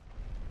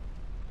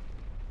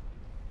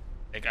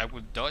 Like I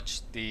would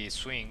dodge the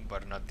swing,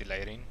 but not the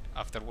lightning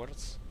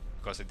afterwards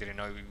because I didn't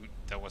know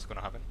that was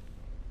gonna happen.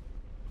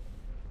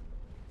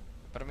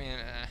 But I mean,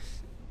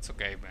 it's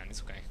okay, man.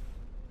 It's okay.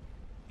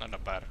 Not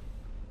that bad.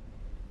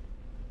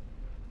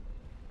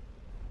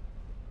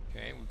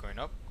 Okay, we're going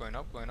up, going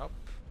up, going up.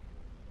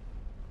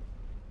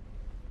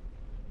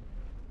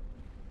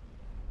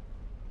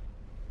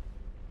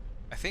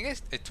 I think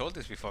I told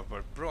this before,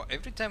 but bro,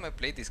 every time I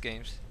play these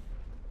games,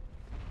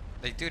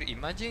 like, dude,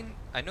 imagine,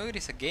 I know it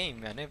is a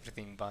game and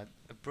everything, but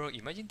bro,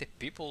 imagine the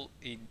people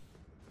in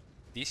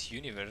this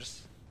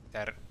universe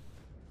that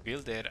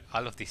built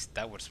all of these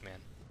towers,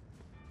 man.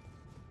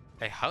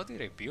 Like, how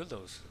did I build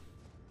those?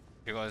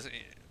 Because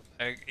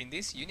like, in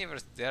this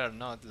universe, there are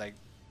not like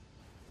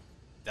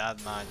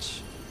that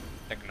much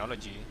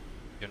technology,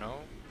 you know,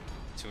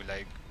 to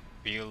like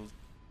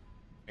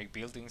make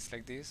buildings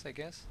like this, I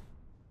guess.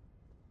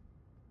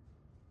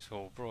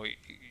 So, bro, it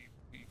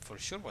for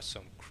sure was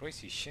some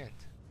crazy shit.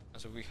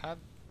 So we had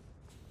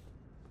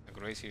a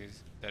crazy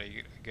that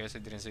I guess I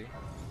didn't see.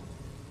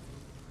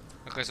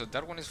 Okay, so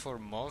that one is for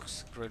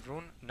Mog's Great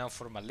Rune. Now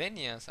for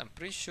Millennials, I'm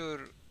pretty sure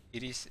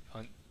it is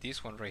on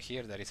this one right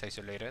here that is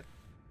isolated.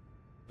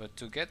 But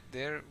to get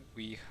there,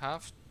 we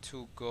have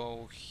to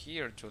go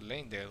here to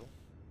Lanedale.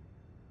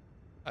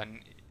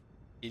 And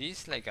it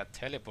is like a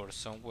teleport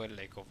somewhere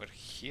like over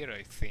here,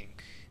 I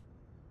think.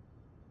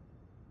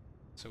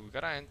 So we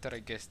gotta enter, I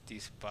guess,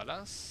 this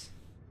palace.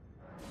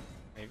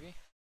 Maybe.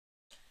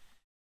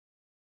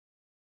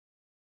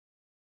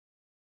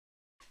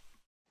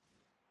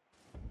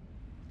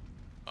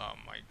 Oh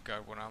my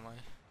god, where am I?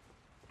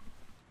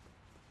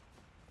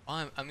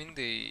 Oh, I'm in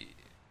the...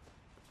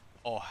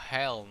 Oh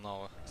hell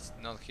no, it's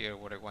not here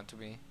where I want to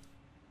be.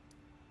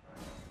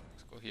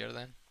 Let's go here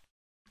then.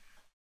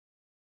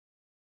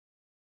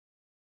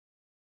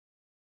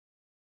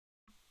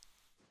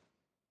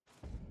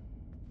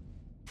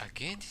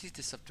 Again, this is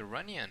the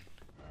subterranean.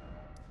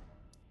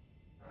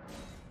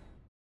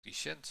 Holy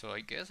shit, so I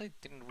guess I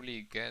didn't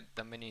really get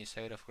that many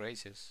Side of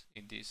Graces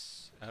in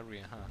this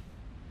area, huh?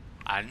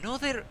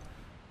 Another...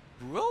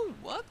 Bro,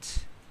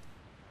 what?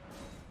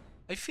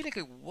 I feel like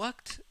I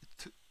walked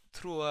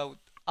throughout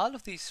all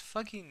of this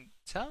fucking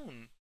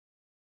town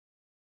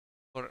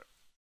for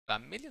a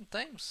million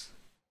times.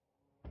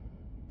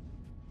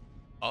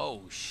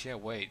 Oh shit,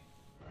 wait.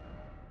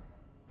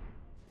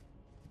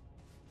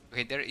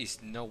 Okay, there is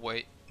no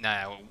way.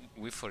 Nah,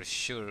 we for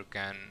sure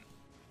can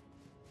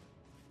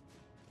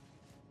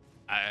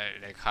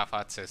like have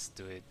access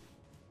to it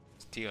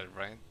still,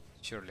 right?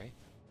 Surely.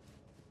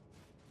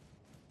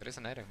 There is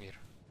an item here.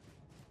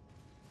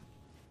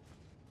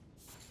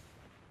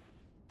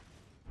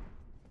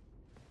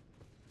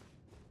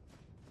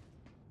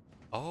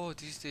 Oh,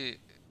 this is the.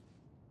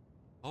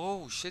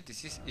 Oh shit!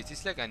 Is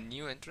this like a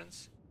new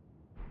entrance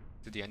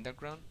to the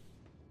underground?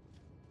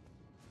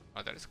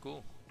 Oh, that is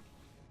cool.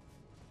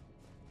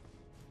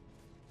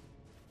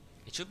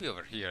 It should be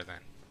over here then.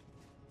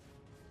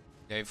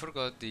 Yeah, I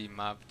forgot the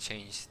map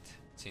changed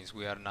since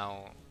we are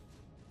now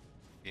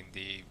in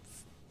the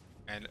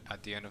and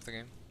at the end of the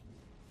game.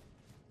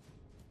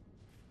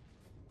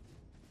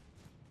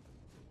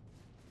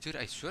 Dude,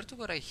 I swear to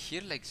God, I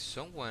hear like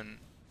someone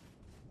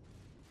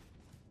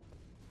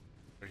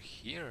over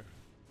here.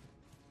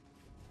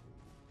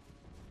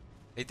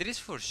 Like, there is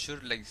for sure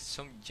like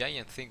some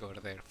giant thing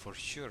over there, for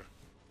sure.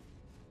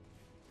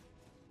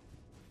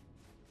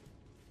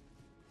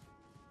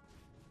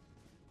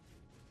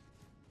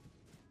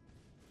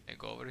 I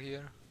go over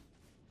here.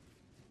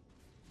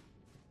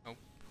 Nope.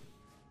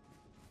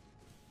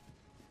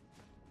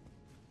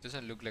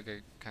 Doesn't look like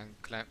I can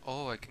climb.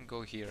 Oh, I can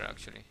go here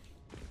actually.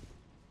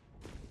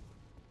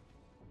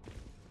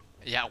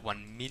 Yeah,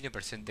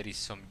 1,000,000% there is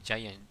some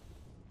giant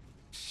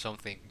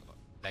something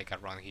like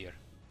around here.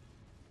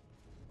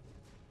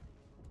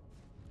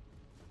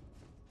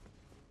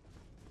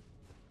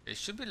 It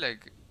should be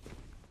like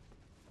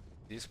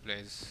this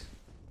place.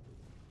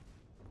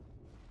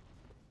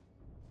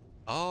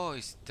 Oh,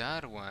 it's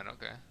that one.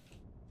 Okay.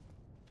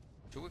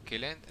 Should we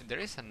kill it? There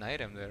is an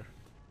item there.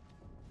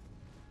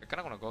 I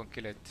kinda wanna go and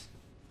kill it.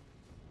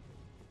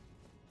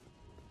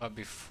 But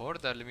before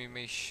that, let me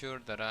make sure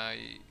that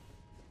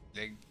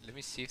like, let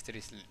me see if there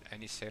is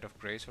any set of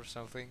grace or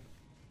something.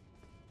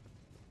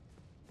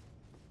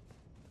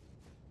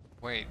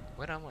 Wait,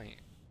 where am I?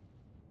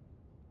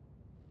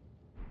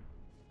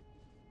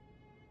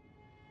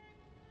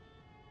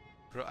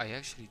 Bro, I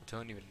actually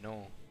don't even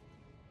know.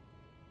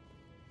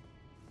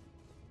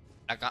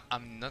 Like,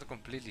 I'm not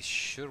completely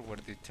sure where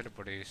the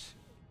teleport is.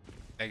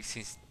 Like,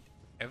 since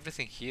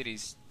everything here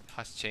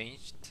has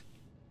changed.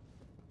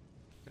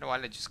 You know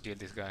what, let's just kill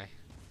this guy.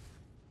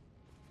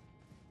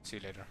 See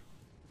you later.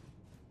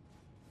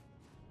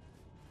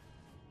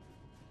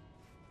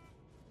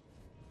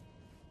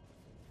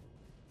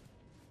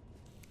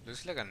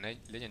 Looks like a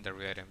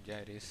legendary item. Yeah,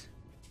 it is.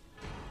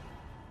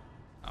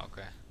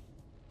 Okay.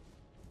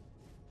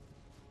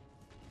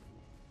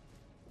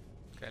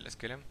 Okay, let's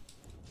kill him.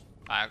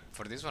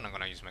 For this one, I'm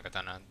gonna use my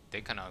katana.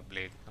 They cannot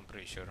bleed, I'm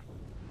pretty sure.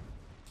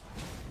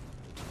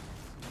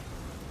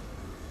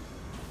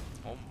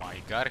 Oh my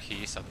god,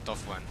 he is a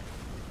tough one.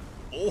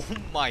 Oh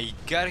my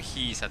god,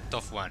 he is a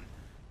tough one.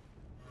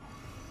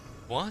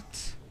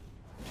 What?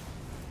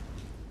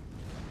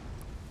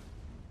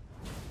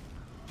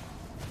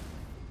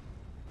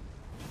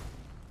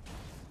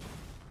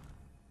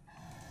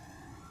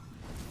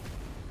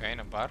 Okay,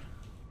 not bad.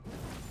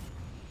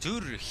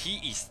 Dude,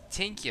 he is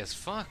tanky as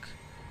fuck.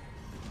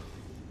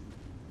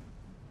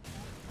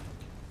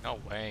 No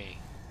way.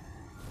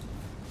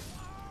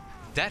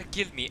 That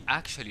killed me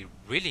actually,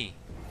 really?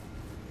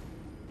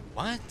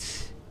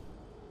 What?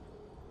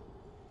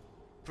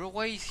 Bro,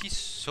 why is he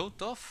so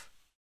tough?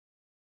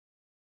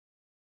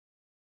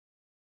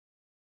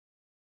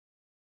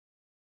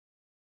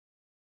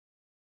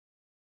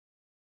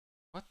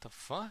 What the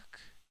fuck?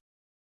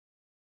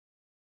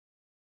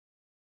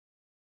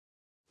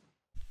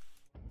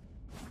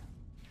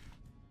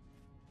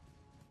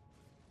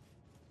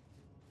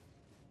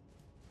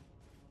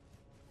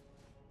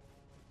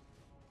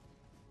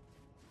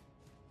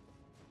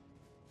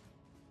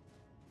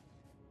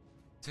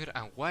 Dude,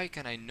 and why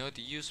can I not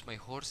use my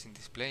horse in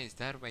this place?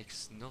 That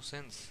makes no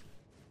sense.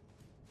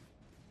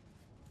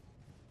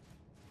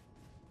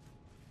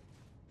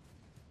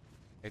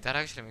 Like, that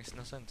actually makes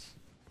no sense.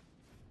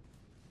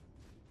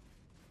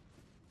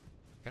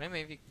 Can I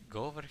maybe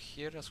go over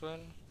here as well?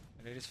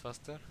 And it is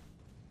faster?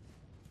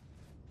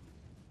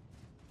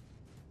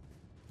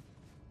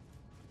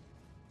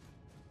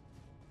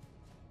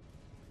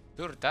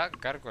 Dude,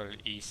 that gargoyle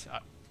is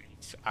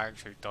it's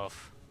actually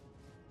tough.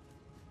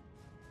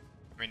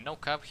 I mean, no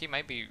cap, he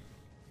might be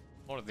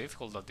more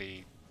difficult than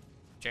the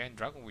giant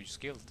dragon we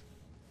just killed.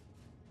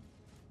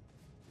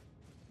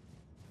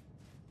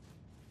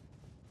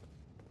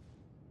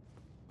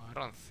 I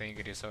don't think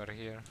it is over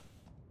here.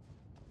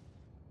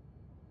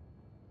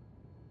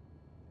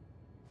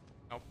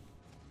 Nope.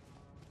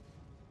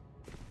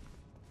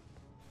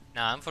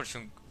 Nah,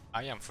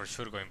 I am for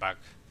sure going back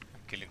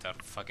and killing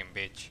that fucking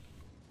bitch.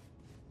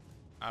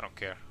 I don't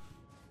care.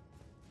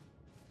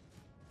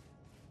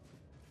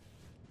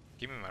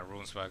 Give me my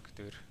runes back,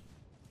 dude.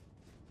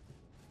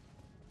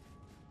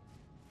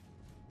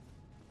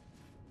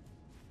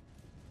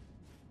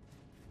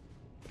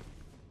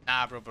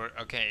 Nah, bro,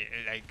 okay,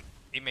 like,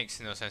 it makes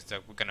no sense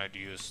that we cannot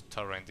use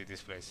torrent in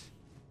this place.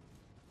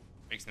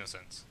 Makes no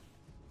sense.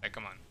 Like,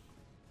 come on.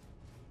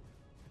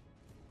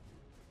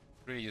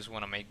 Really just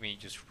wanna make me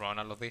just run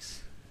all of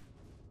this?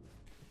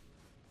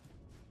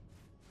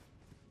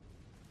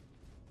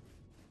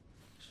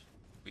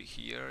 Be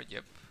here,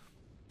 yep.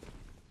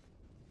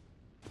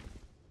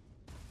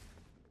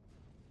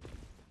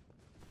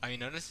 I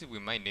mean, honestly, we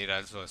might need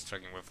also a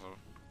striking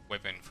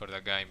weapon for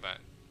that guy, but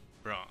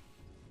bro,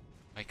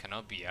 I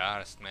cannot be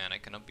arsed, man. I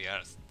cannot be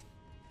arsed.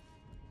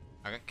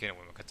 I can kill him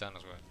with my katana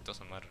as well. It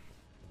doesn't matter.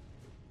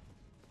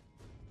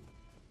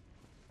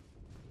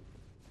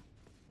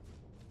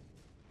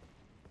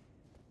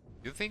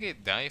 Do you think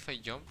it die if I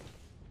jump?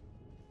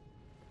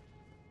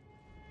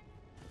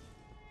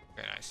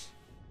 Okay, nice.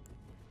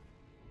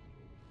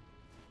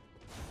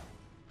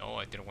 No,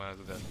 I didn't want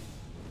to do that.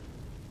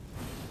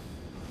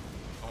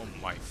 Oh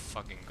my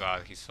fucking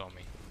god, he saw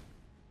me.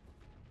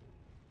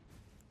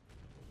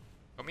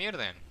 Come here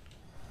then.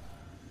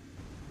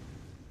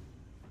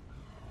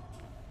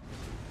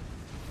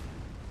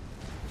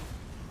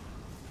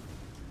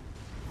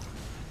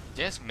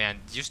 Yes, man,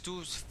 just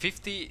do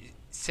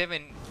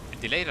 57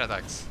 delayed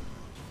attacks.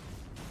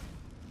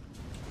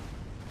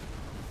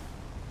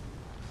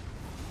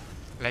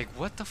 Like,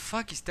 what the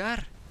fuck is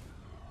that?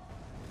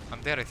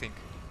 I'm there, I think.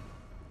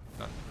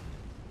 No.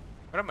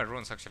 Where are my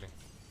runes, actually?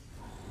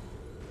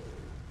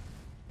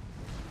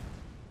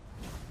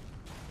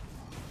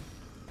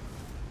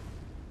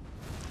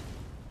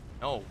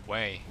 No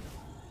way.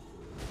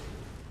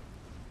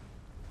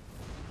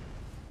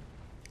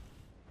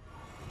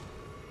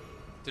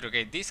 Dude,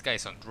 okay, this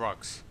guy's on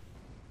drugs.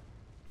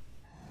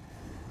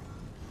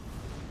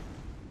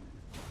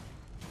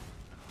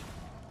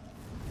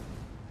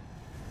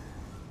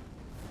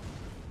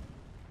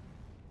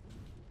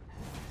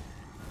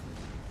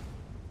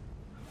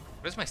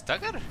 Where's my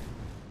stagger?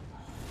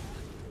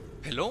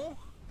 Hello?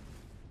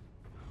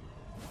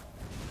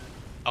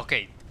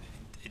 Okay,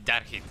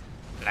 that hit.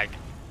 Like,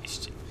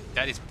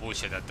 that is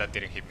bullshit that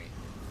didn't hit me.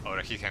 Or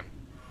hit him.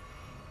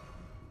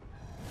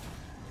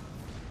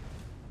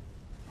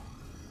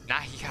 Nah,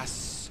 he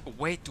has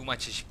way too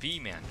much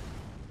HP, man.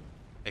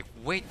 Like,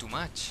 way too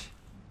much.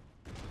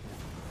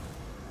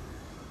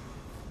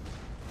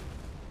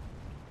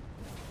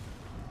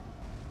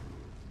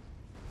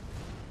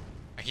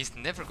 And he's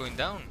never going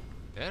down.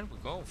 There we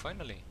go,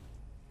 finally.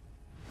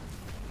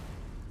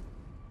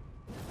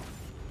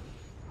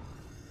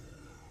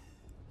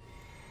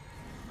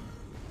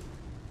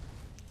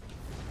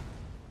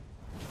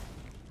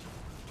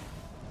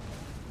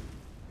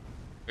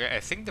 Yeah,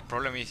 I think the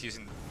problem is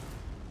using...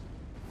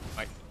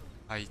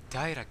 I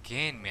died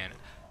again, man.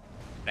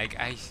 Like,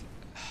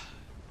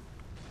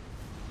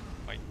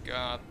 my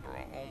god,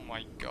 bro. Oh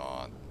my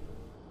god.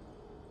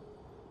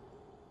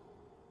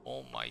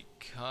 Oh my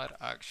god,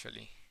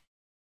 actually.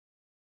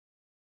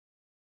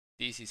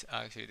 This is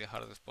actually the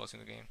hardest boss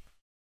in the game.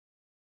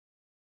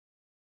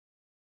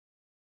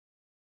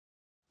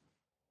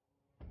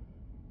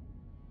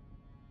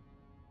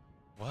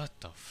 What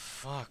the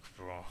fuck,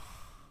 bro?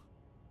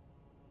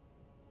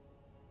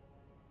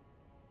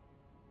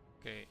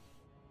 Okay.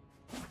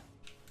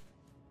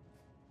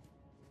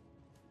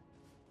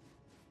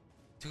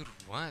 Dude,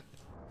 what?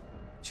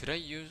 Should I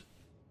use...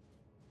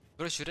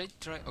 Bro, should I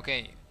try...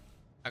 Okay,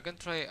 I can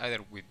try either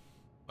with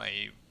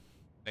my...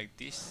 like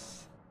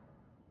this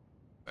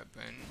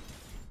weapon.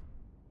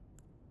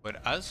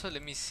 But also,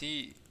 let me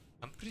see...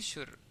 I'm pretty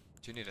sure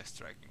you need a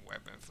striking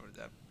weapon for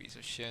that piece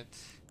of shit.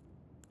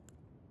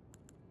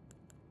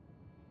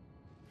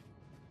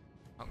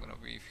 I'm gonna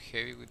be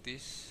heavy with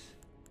this.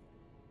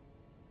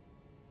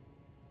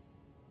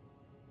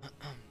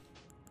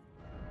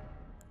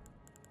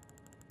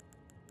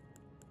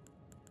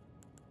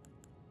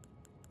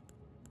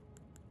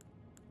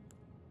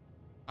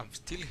 I'm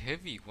still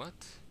heavy, what?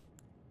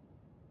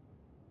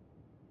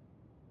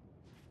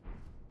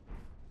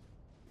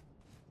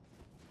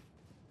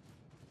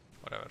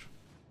 Whatever.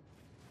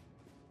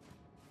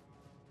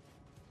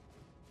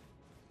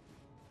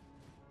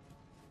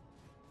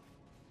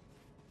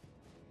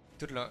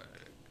 Dude, nah,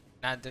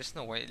 there's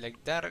no way.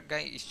 Like, that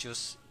guy is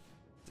just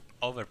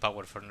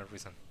overpowered for no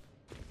reason.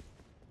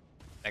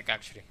 Like,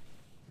 actually.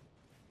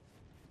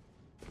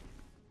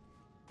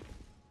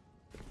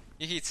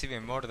 He hits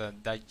even more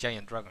than that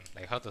giant dragon.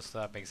 Like, how does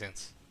that make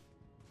sense?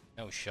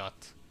 No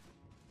shot.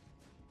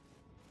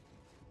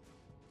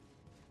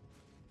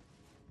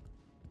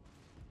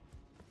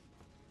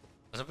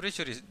 I'm pretty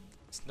sure it's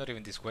not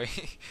even this way.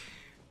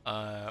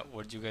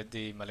 Where you get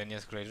the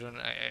Millennia's Great Rune.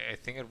 I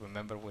think I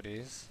remember what it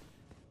is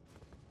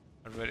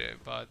already,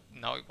 but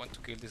now I want to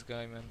kill this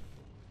guy, man.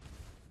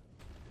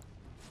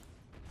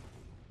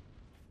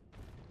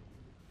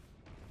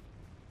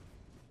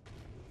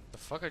 The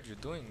fuck are you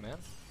doing, man?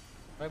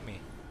 Fight me.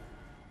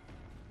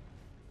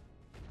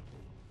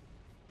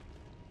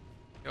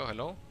 Yo,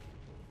 hello?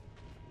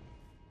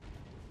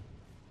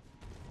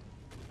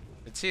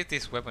 Let's see if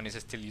this weapon is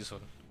still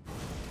useful.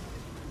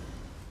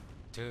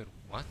 Dude,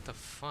 what the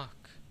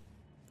fuck?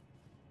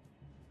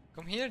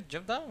 Come here,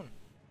 jump down.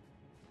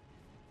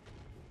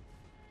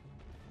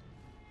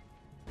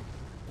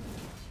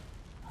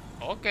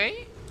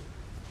 Okay.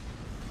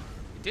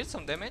 He did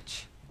some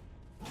damage.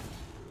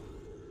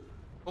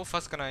 How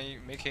fast can I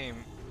make him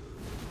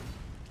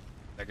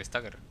like a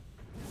stagger?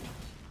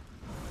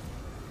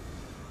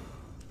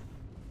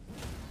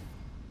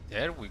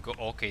 There we go.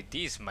 Okay,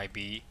 this might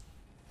be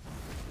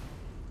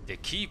the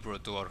key, bro,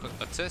 to our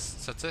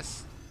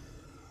success.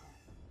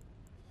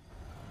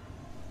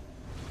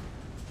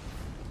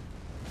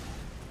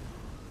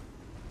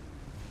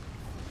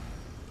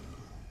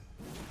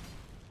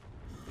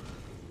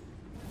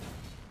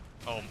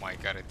 Oh my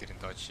god, I didn't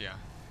touch, yeah.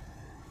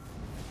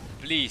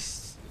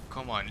 Please,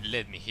 come on,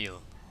 let me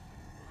heal.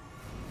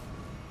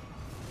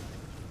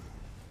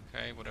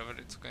 Okay, whatever,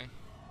 it's okay.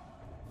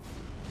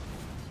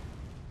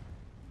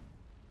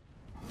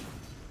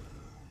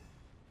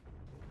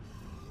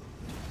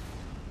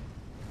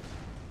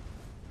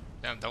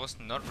 Damn, that was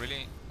not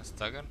really a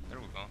stagger. There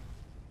we go.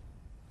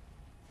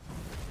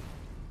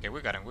 Okay,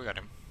 we got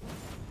him.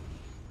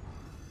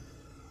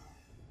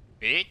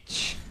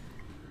 Bitch!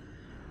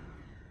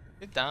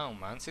 Sit down,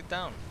 man, sit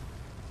down.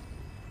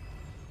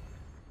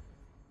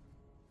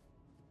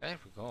 There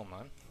we go,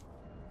 man.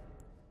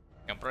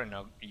 I'm probably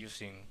not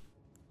using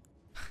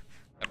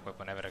that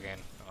weapon ever again,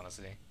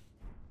 honestly.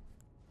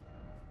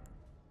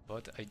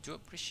 But I do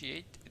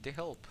appreciate the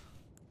help.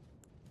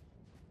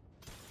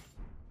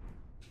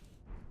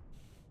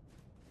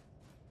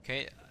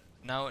 Okay,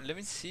 now let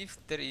me see if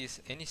there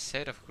is any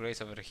set of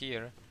grace over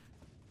here.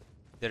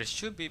 There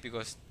should be,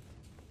 because...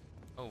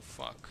 Oh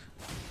fuck.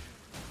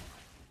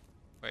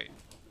 Wait.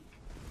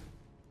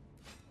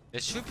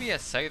 There should be a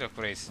side of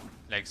grace,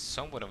 like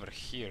somewhere over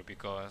here,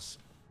 because...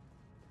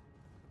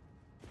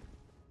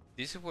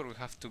 This is where we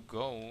have to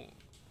go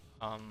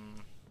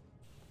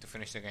to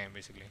finish the game,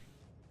 basically.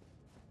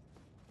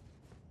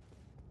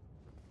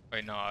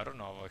 Wait, no, I don't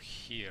know about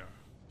here.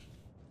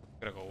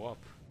 Gotta go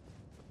up.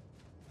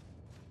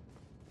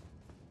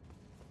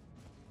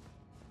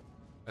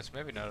 That's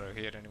maybe not over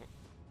here anymore.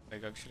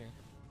 Like, actually.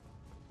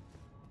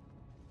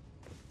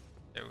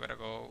 Yeah, we gotta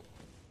go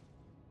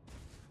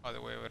all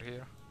the way over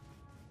here.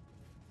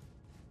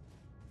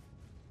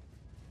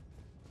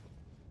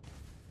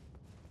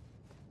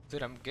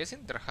 Dude, I'm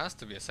guessing there has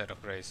to be a side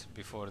of grace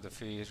before the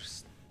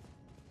first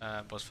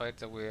boss fight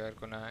that we are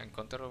gonna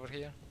encounter over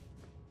here.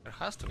 There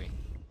has to be.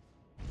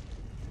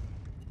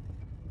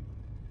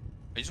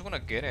 I just wanna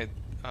get it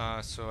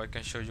so I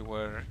can show you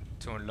where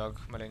to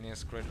unlock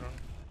Malenia's Great Rune.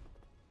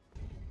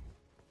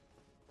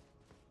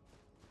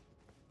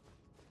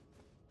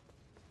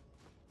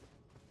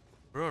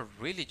 Bro,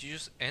 really? You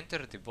just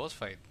entered the boss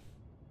fight?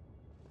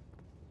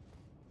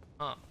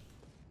 Huh.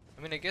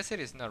 I mean, I guess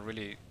it is not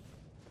really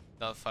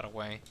that far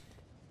away,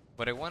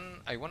 but I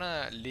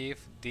wanna leave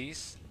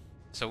this.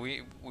 So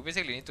we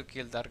basically need to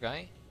kill that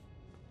guy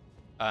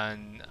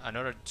and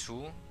another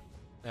two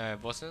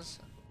bosses,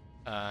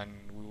 and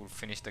we will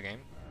finish the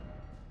game.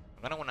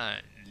 I'm gonna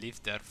wanna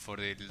leave that for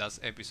the last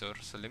episode.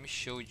 So let me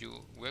show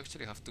you. We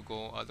actually have to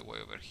go all the way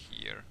over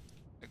here,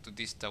 like to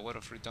this tower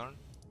of return.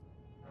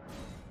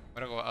 I'm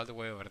gonna go all the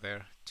way over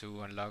there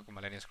to unlock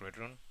Malenia's Great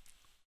Rune.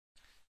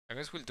 I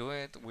guess we'll do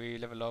it. We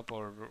level up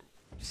our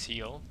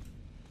seal.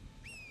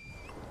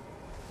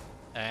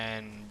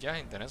 And yeah,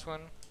 in the next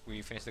one,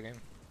 we finish the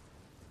game.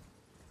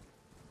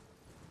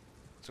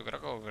 So we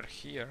gotta go over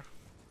here.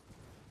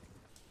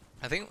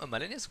 I think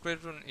Malenia's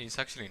Great Rune is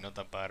actually not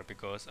that bad,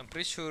 because I'm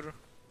pretty sure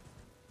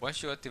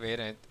once you activate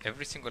it,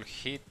 every single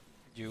hit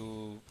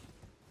you...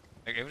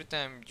 Like every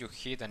time you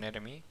hit an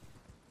enemy,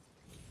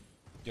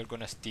 you're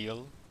gonna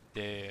steal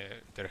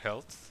their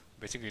health,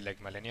 basically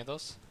like Malenia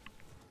does.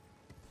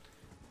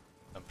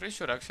 I'm pretty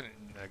sure actually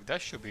like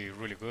that should be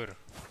really good,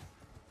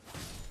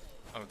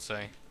 I would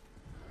say.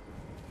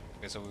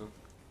 Okay, so we'll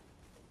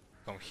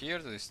come here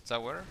to this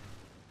tower.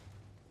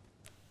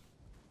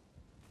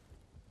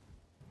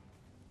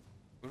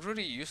 We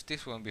already used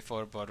this one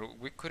before, but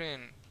we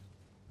couldn't,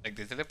 like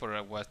the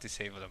teleporter was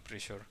disabled, I'm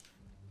pretty sure.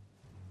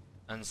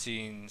 And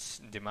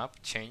since the map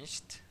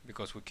changed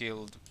because we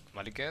killed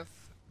Maliketh,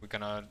 we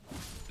cannot,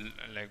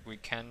 like we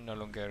can no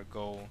longer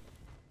go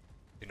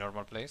the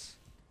normal place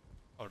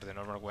or the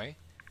normal way.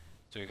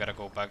 So you gotta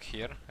go back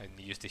here and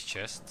use this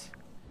chest.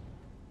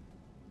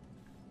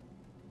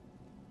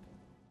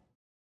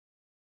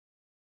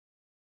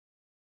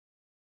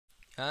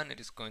 And it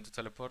is going to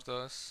teleport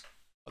us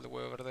all the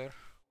way over there.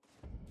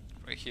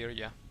 Right here,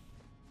 yeah.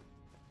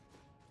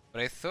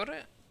 But I thought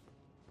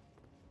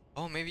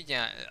oh, maybe,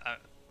 yeah.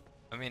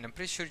 I mean, I'm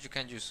pretty sure you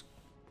can just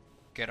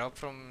get up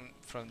from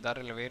that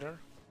elevator,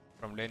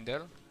 from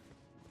Lendel.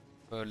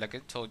 But like I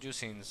told you,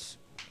 since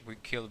we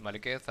killed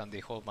Maliketh and the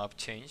whole map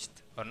changed,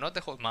 or not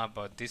the whole map,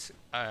 but this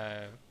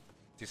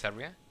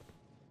area.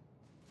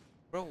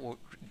 Bro,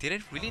 did I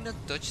really not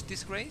touch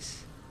this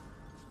grace?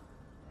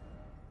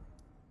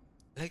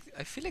 Like,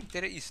 I feel like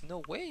there is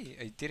no way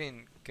I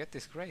didn't get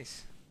this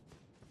grace.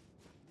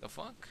 The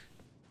fuck?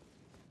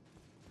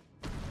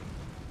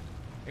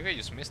 Maybe I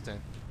just missed it.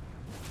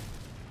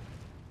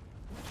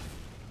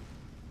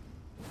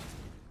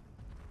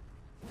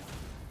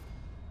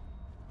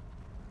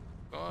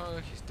 Oh,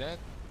 he's dead.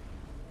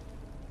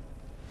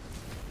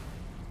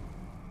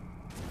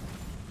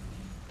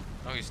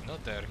 he's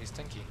not there. He's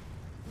tanky.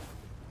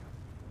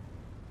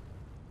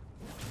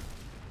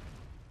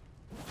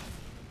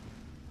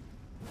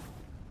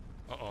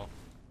 Uh-oh.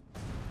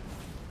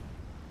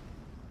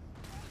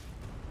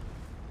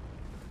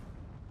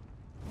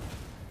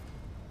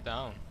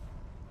 Down.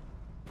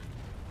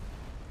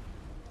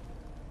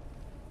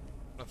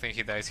 I don't think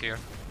he dies here.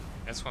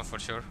 That's one for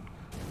sure.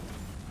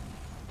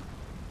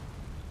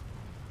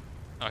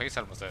 Oh, he's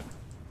almost dead.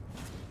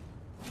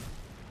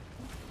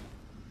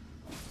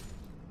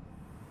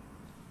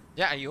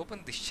 Yeah, I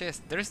opened the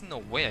chest. There's no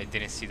way I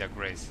didn't see that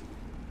grace.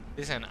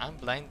 Listen, I'm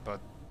blind, but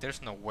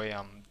there's no way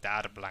I'm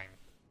that blind.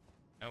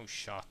 No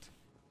shot.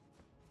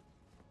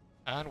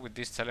 And with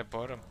this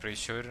teleport, I'm pretty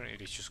sure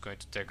it is just going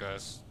to take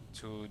us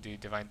to the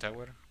Divine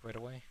Tower right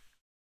away.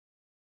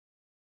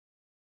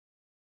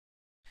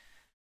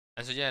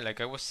 And so yeah,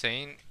 like I was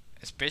saying,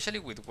 especially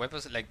with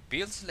weapons, like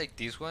builds like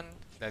this one,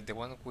 like the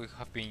one we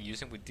have been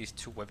using with these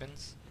two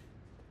weapons.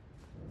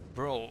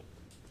 Bro,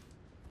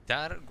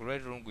 that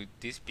great room with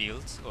these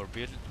builds, or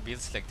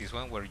builds like this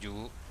one where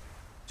you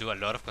do a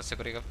lot of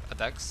consecutive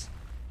attacks,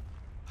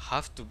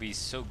 have to be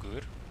so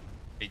good.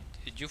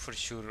 You for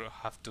sure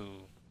have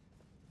to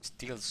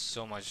steal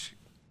so much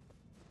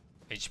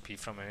HP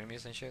from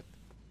enemies and shit.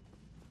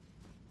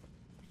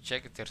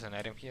 Check if there's an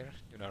item here.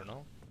 You never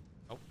know.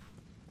 Nope.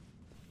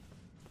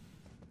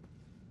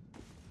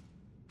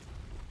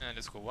 And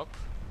let's go up.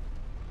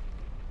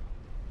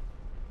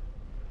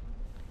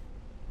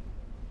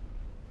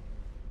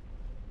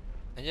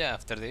 And yeah,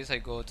 after this I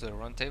go to the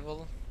round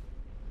table,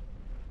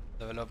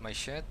 level up my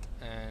shit,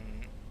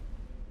 and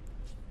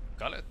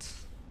call it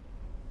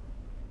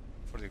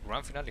for the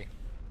grand finale.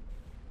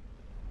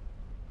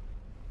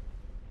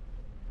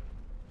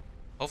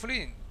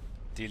 Hopefully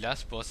the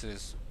last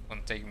bosses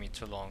won't take me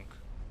too long.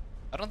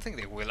 I don't think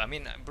they will. I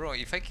mean, bro,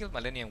 if I kill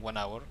Malenia in 1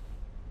 hour,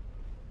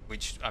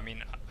 which, I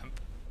mean,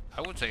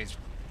 I would say it's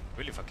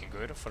really fucking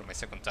good for my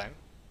second time,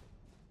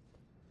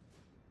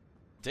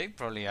 they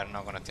probably are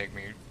not gonna take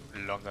me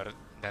longer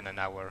than an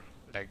hour,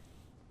 like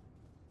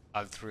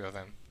all three of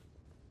them.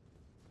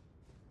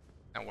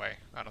 No way,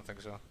 I don't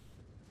think so.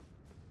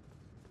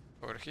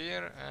 Over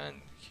here,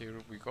 and here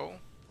we go.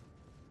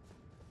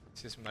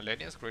 This is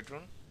Malenia's great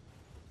rune.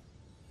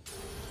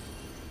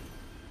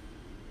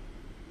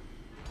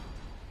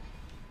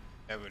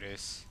 There it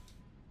is.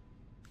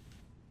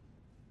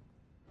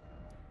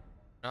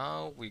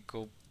 Now we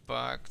go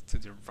back to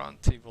the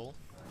round table.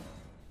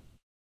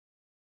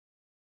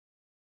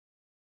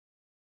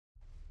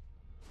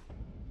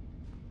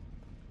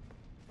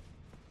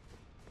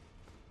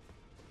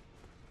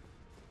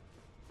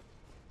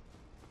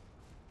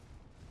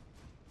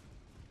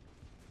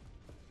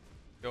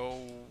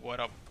 Yo, what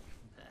up?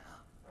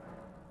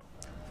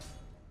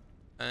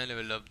 And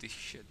level up this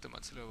shit to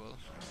max level.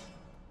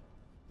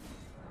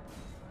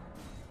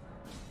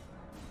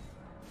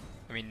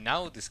 I mean,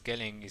 now the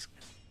scaling is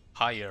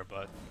higher,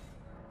 but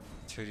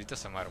dude, it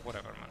doesn't matter,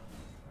 whatever, man.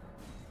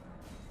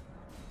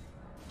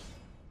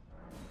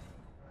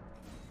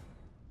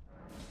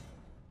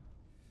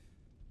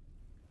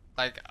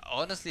 Like,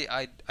 honestly,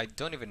 I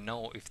don't even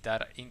know if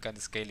that incant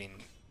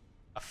scaling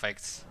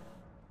affects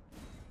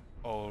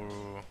or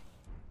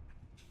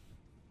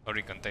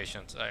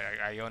incantations.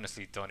 I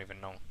honestly don't even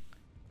know.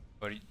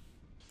 But,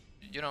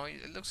 you know,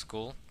 it looks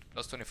cool.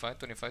 Plus 25,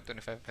 25,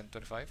 25, and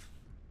 25.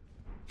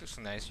 Looks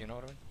nice, you know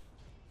what I mean?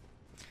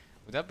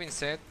 With that being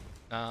said,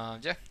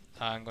 yeah,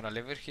 I'm gonna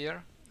leave it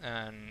here,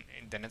 and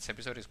in the next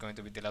episode is going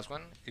to be the last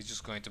one. It's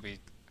just going to be...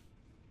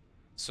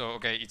 So,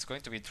 okay, it's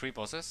going to be 3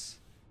 bosses.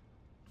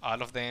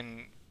 All of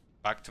them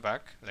back to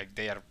back, like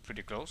they are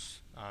pretty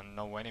close, and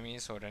no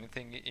enemies or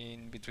anything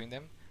in between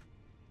them.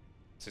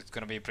 So it's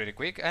gonna be pretty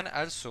quick. And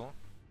also,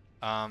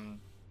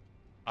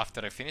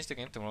 after I finish the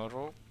game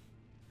tomorrow,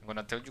 I'm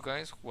gonna tell you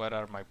guys what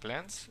are my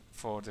plans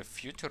for the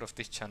future of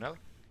this channel.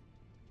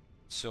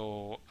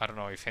 So I don't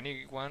know if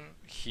anyone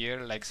here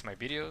likes my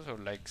videos or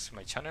likes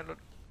my channel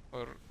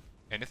or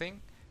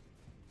anything,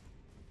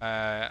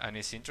 and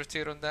is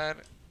interested on that.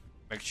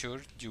 Make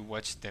sure you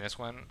watch the next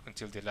one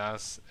until the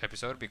last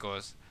episode,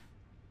 because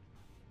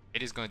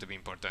it is going to be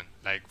important.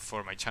 Like,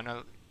 for my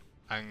channel,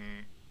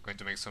 I'm going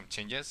to make some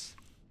changes.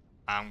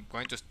 I'm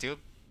going to still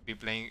be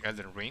playing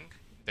Elden Ring.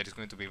 That is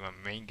going to be my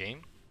main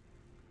game.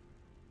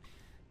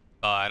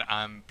 But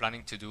I'm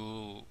planning to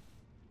do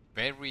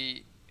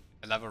very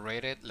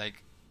elaborated,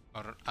 like,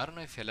 or I don't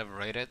know if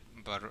elaborated,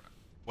 but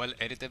well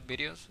edited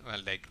videos, well,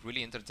 like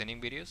really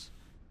entertaining videos.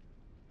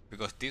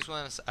 Because these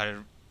ones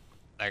are,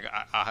 like,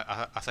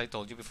 as I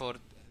told you before,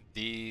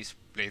 this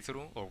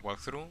playthrough or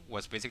walkthrough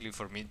was basically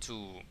for me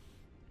to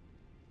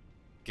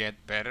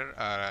get better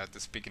at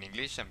speaking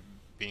English and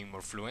being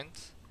more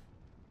fluent.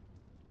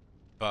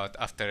 But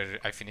after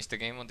I finish the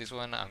game on this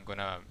one, I'm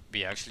gonna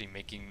be actually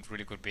making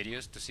really good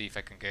videos to see if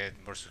I can get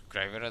more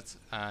subscribers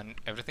and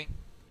everything.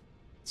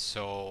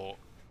 So,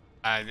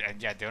 and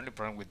yeah, the only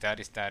problem with that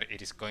is that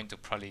it is going to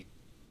probably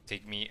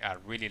take me a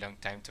really long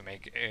time to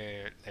make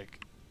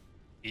like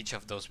each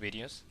of those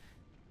videos.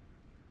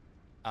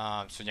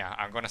 So yeah,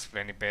 I'm gonna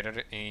explain it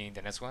better in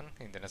the next one,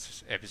 in the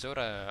next episode,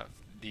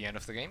 the end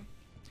of the game.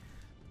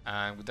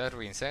 And with that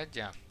being said,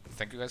 yeah,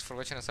 thank you guys for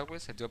watching as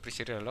always. I do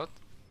appreciate it a lot.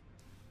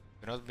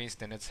 Do not miss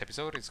the next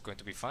episode, it's going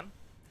to be fun.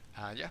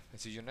 Yeah, I'll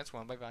see you next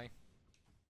one. Bye bye.